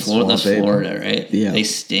 That's Florida, right? Yeah. They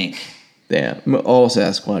stink. Yeah, all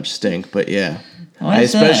Sasquatch stink, but yeah,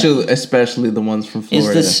 especially the ones from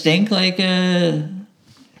Florida. Is the stink like a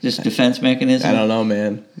just defense mechanism? I don't know,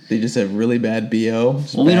 man. They just have really bad BO.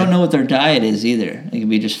 We don't know what their diet is either. They could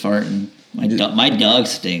be just farting. My dog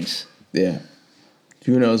stinks. Yeah,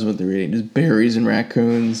 who knows what they're eating? Just berries and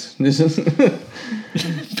raccoons. I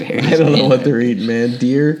don't know what they're eating, man.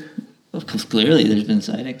 Deer. Well, clearly, there's been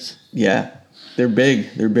sightings. Yeah. They're big.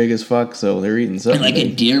 They're big as fuck, so they're eating something. Like a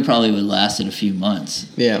deer probably would last it a few months.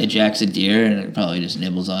 Yeah. It jacks a deer and it probably just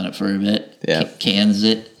nibbles on it for a bit. Yeah. Cans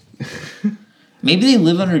it. Maybe they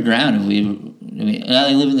live underground. They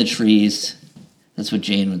live in the trees. That's what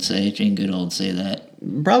Jane would say. Jane Goodall would say that.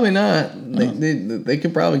 Probably not. They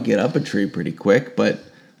could probably get up a tree pretty quick, but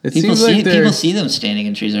people see them standing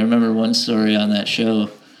in trees. I remember one story on that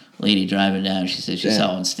show. Lady driving down, she said she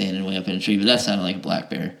saw one standing way up in a tree, but that sounded like a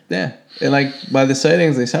black bear. Yeah, and like by the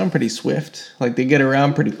sightings, they sound pretty swift. Like they get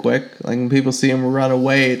around pretty quick. Like when people see them run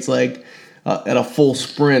away, it's like at a full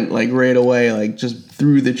sprint, like right away, like just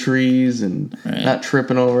through the trees and not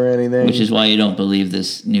tripping over anything. Which is why you don't believe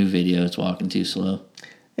this new video. It's walking too slow.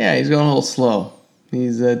 Yeah, he's going a little slow.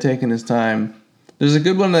 He's taking his time. There's a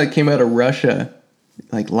good one that came out of Russia,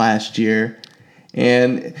 like last year.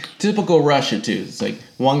 And typical Russia too. It's like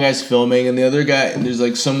one guy's filming and the other guy, and there's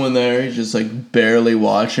like someone there. He's just like barely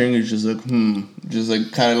watching. He's just like just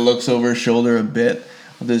like kind of looks over his shoulder a bit.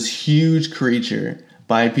 This huge creature,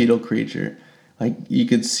 bipedal creature, like you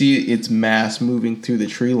could see its mass moving through the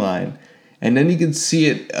tree line, and then you can see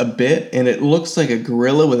it a bit, and it looks like a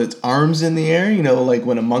gorilla with its arms in the air. Like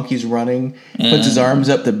when a monkey's running, puts his arms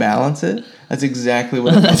up to balance it. That's exactly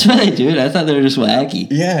what. That's what they do. I thought they were just wacky.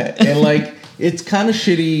 Yeah, and like. It's kind of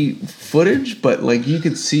shitty footage, but like you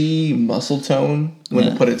could see muscle tone when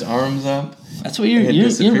it put its arms up. That's what you're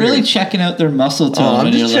really checking out their muscle tone.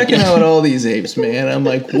 I'm just checking out all these apes, man. I'm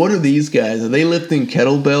like, what are these guys? Are they lifting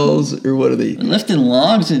kettlebells or what are they? They're lifting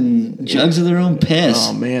logs and jugs of their own piss.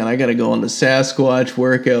 Oh man, I gotta go on the Sasquatch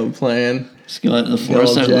workout plan. Just go out in the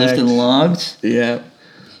forest, start lifting logs. Yeah,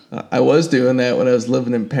 I was doing that when I was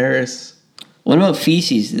living in Paris. What about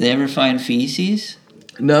feces? Did they ever find feces?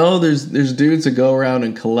 No, there's dudes that go around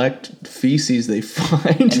and collect feces they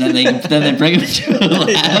find, and then they bring them to a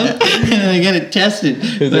lab and they get it tested.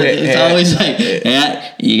 But it's always like,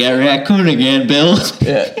 yeah, you got raccoon again, Bill.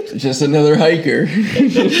 Yeah, just another hiker.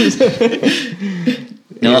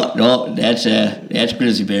 No, that's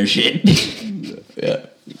grizzly bear shit. Yeah,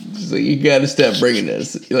 so you got to stop bringing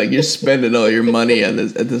this. Like you're spending all your money on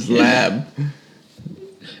this at this lab.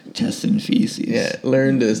 Testing feces. Yeah,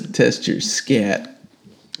 learn to test your scat.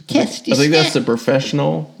 I think that's the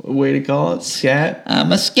professional way to call it, scat.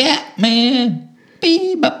 I'm a scat man.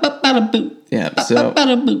 Yeah, so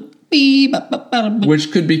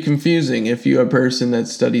Which could be confusing if you're a person that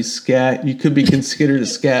studies scat. You could be considered a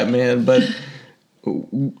scat man, but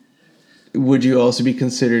would you also be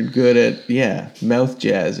considered good at, mouth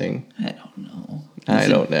jazzing? I don't know. I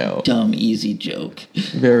don't know. Dumb, easy joke.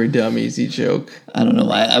 Very dumb, easy joke. I don't know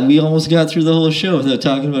why. We almost got through the whole show without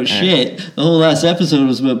talking about shit. The whole last episode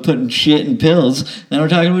was about putting shit in pills. Now we're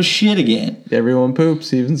talking about shit again. Everyone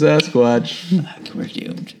poops, even Sasquatch. Fuck, we're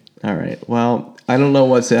doomed. All right. Well, I don't know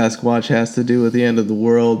what Sasquatch has to do with the end of the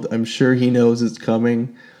world. I'm sure he knows it's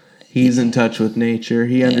coming. He's in touch with nature.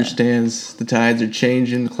 He understands the tides are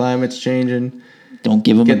changing, the climate's changing. Don't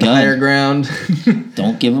give him a gun. Get the higher ground.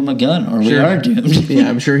 Don't give him a gun, or we are doomed. Yeah,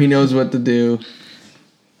 I'm sure he knows what to do.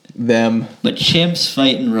 Them. But chimps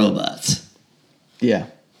fighting robots. Yeah.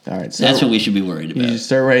 All right. So that's what we should be worried about. You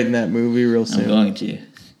start writing that movie real soon. I'm going to.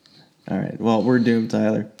 All right. Well, we're doomed,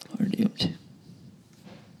 Tyler. We're doomed.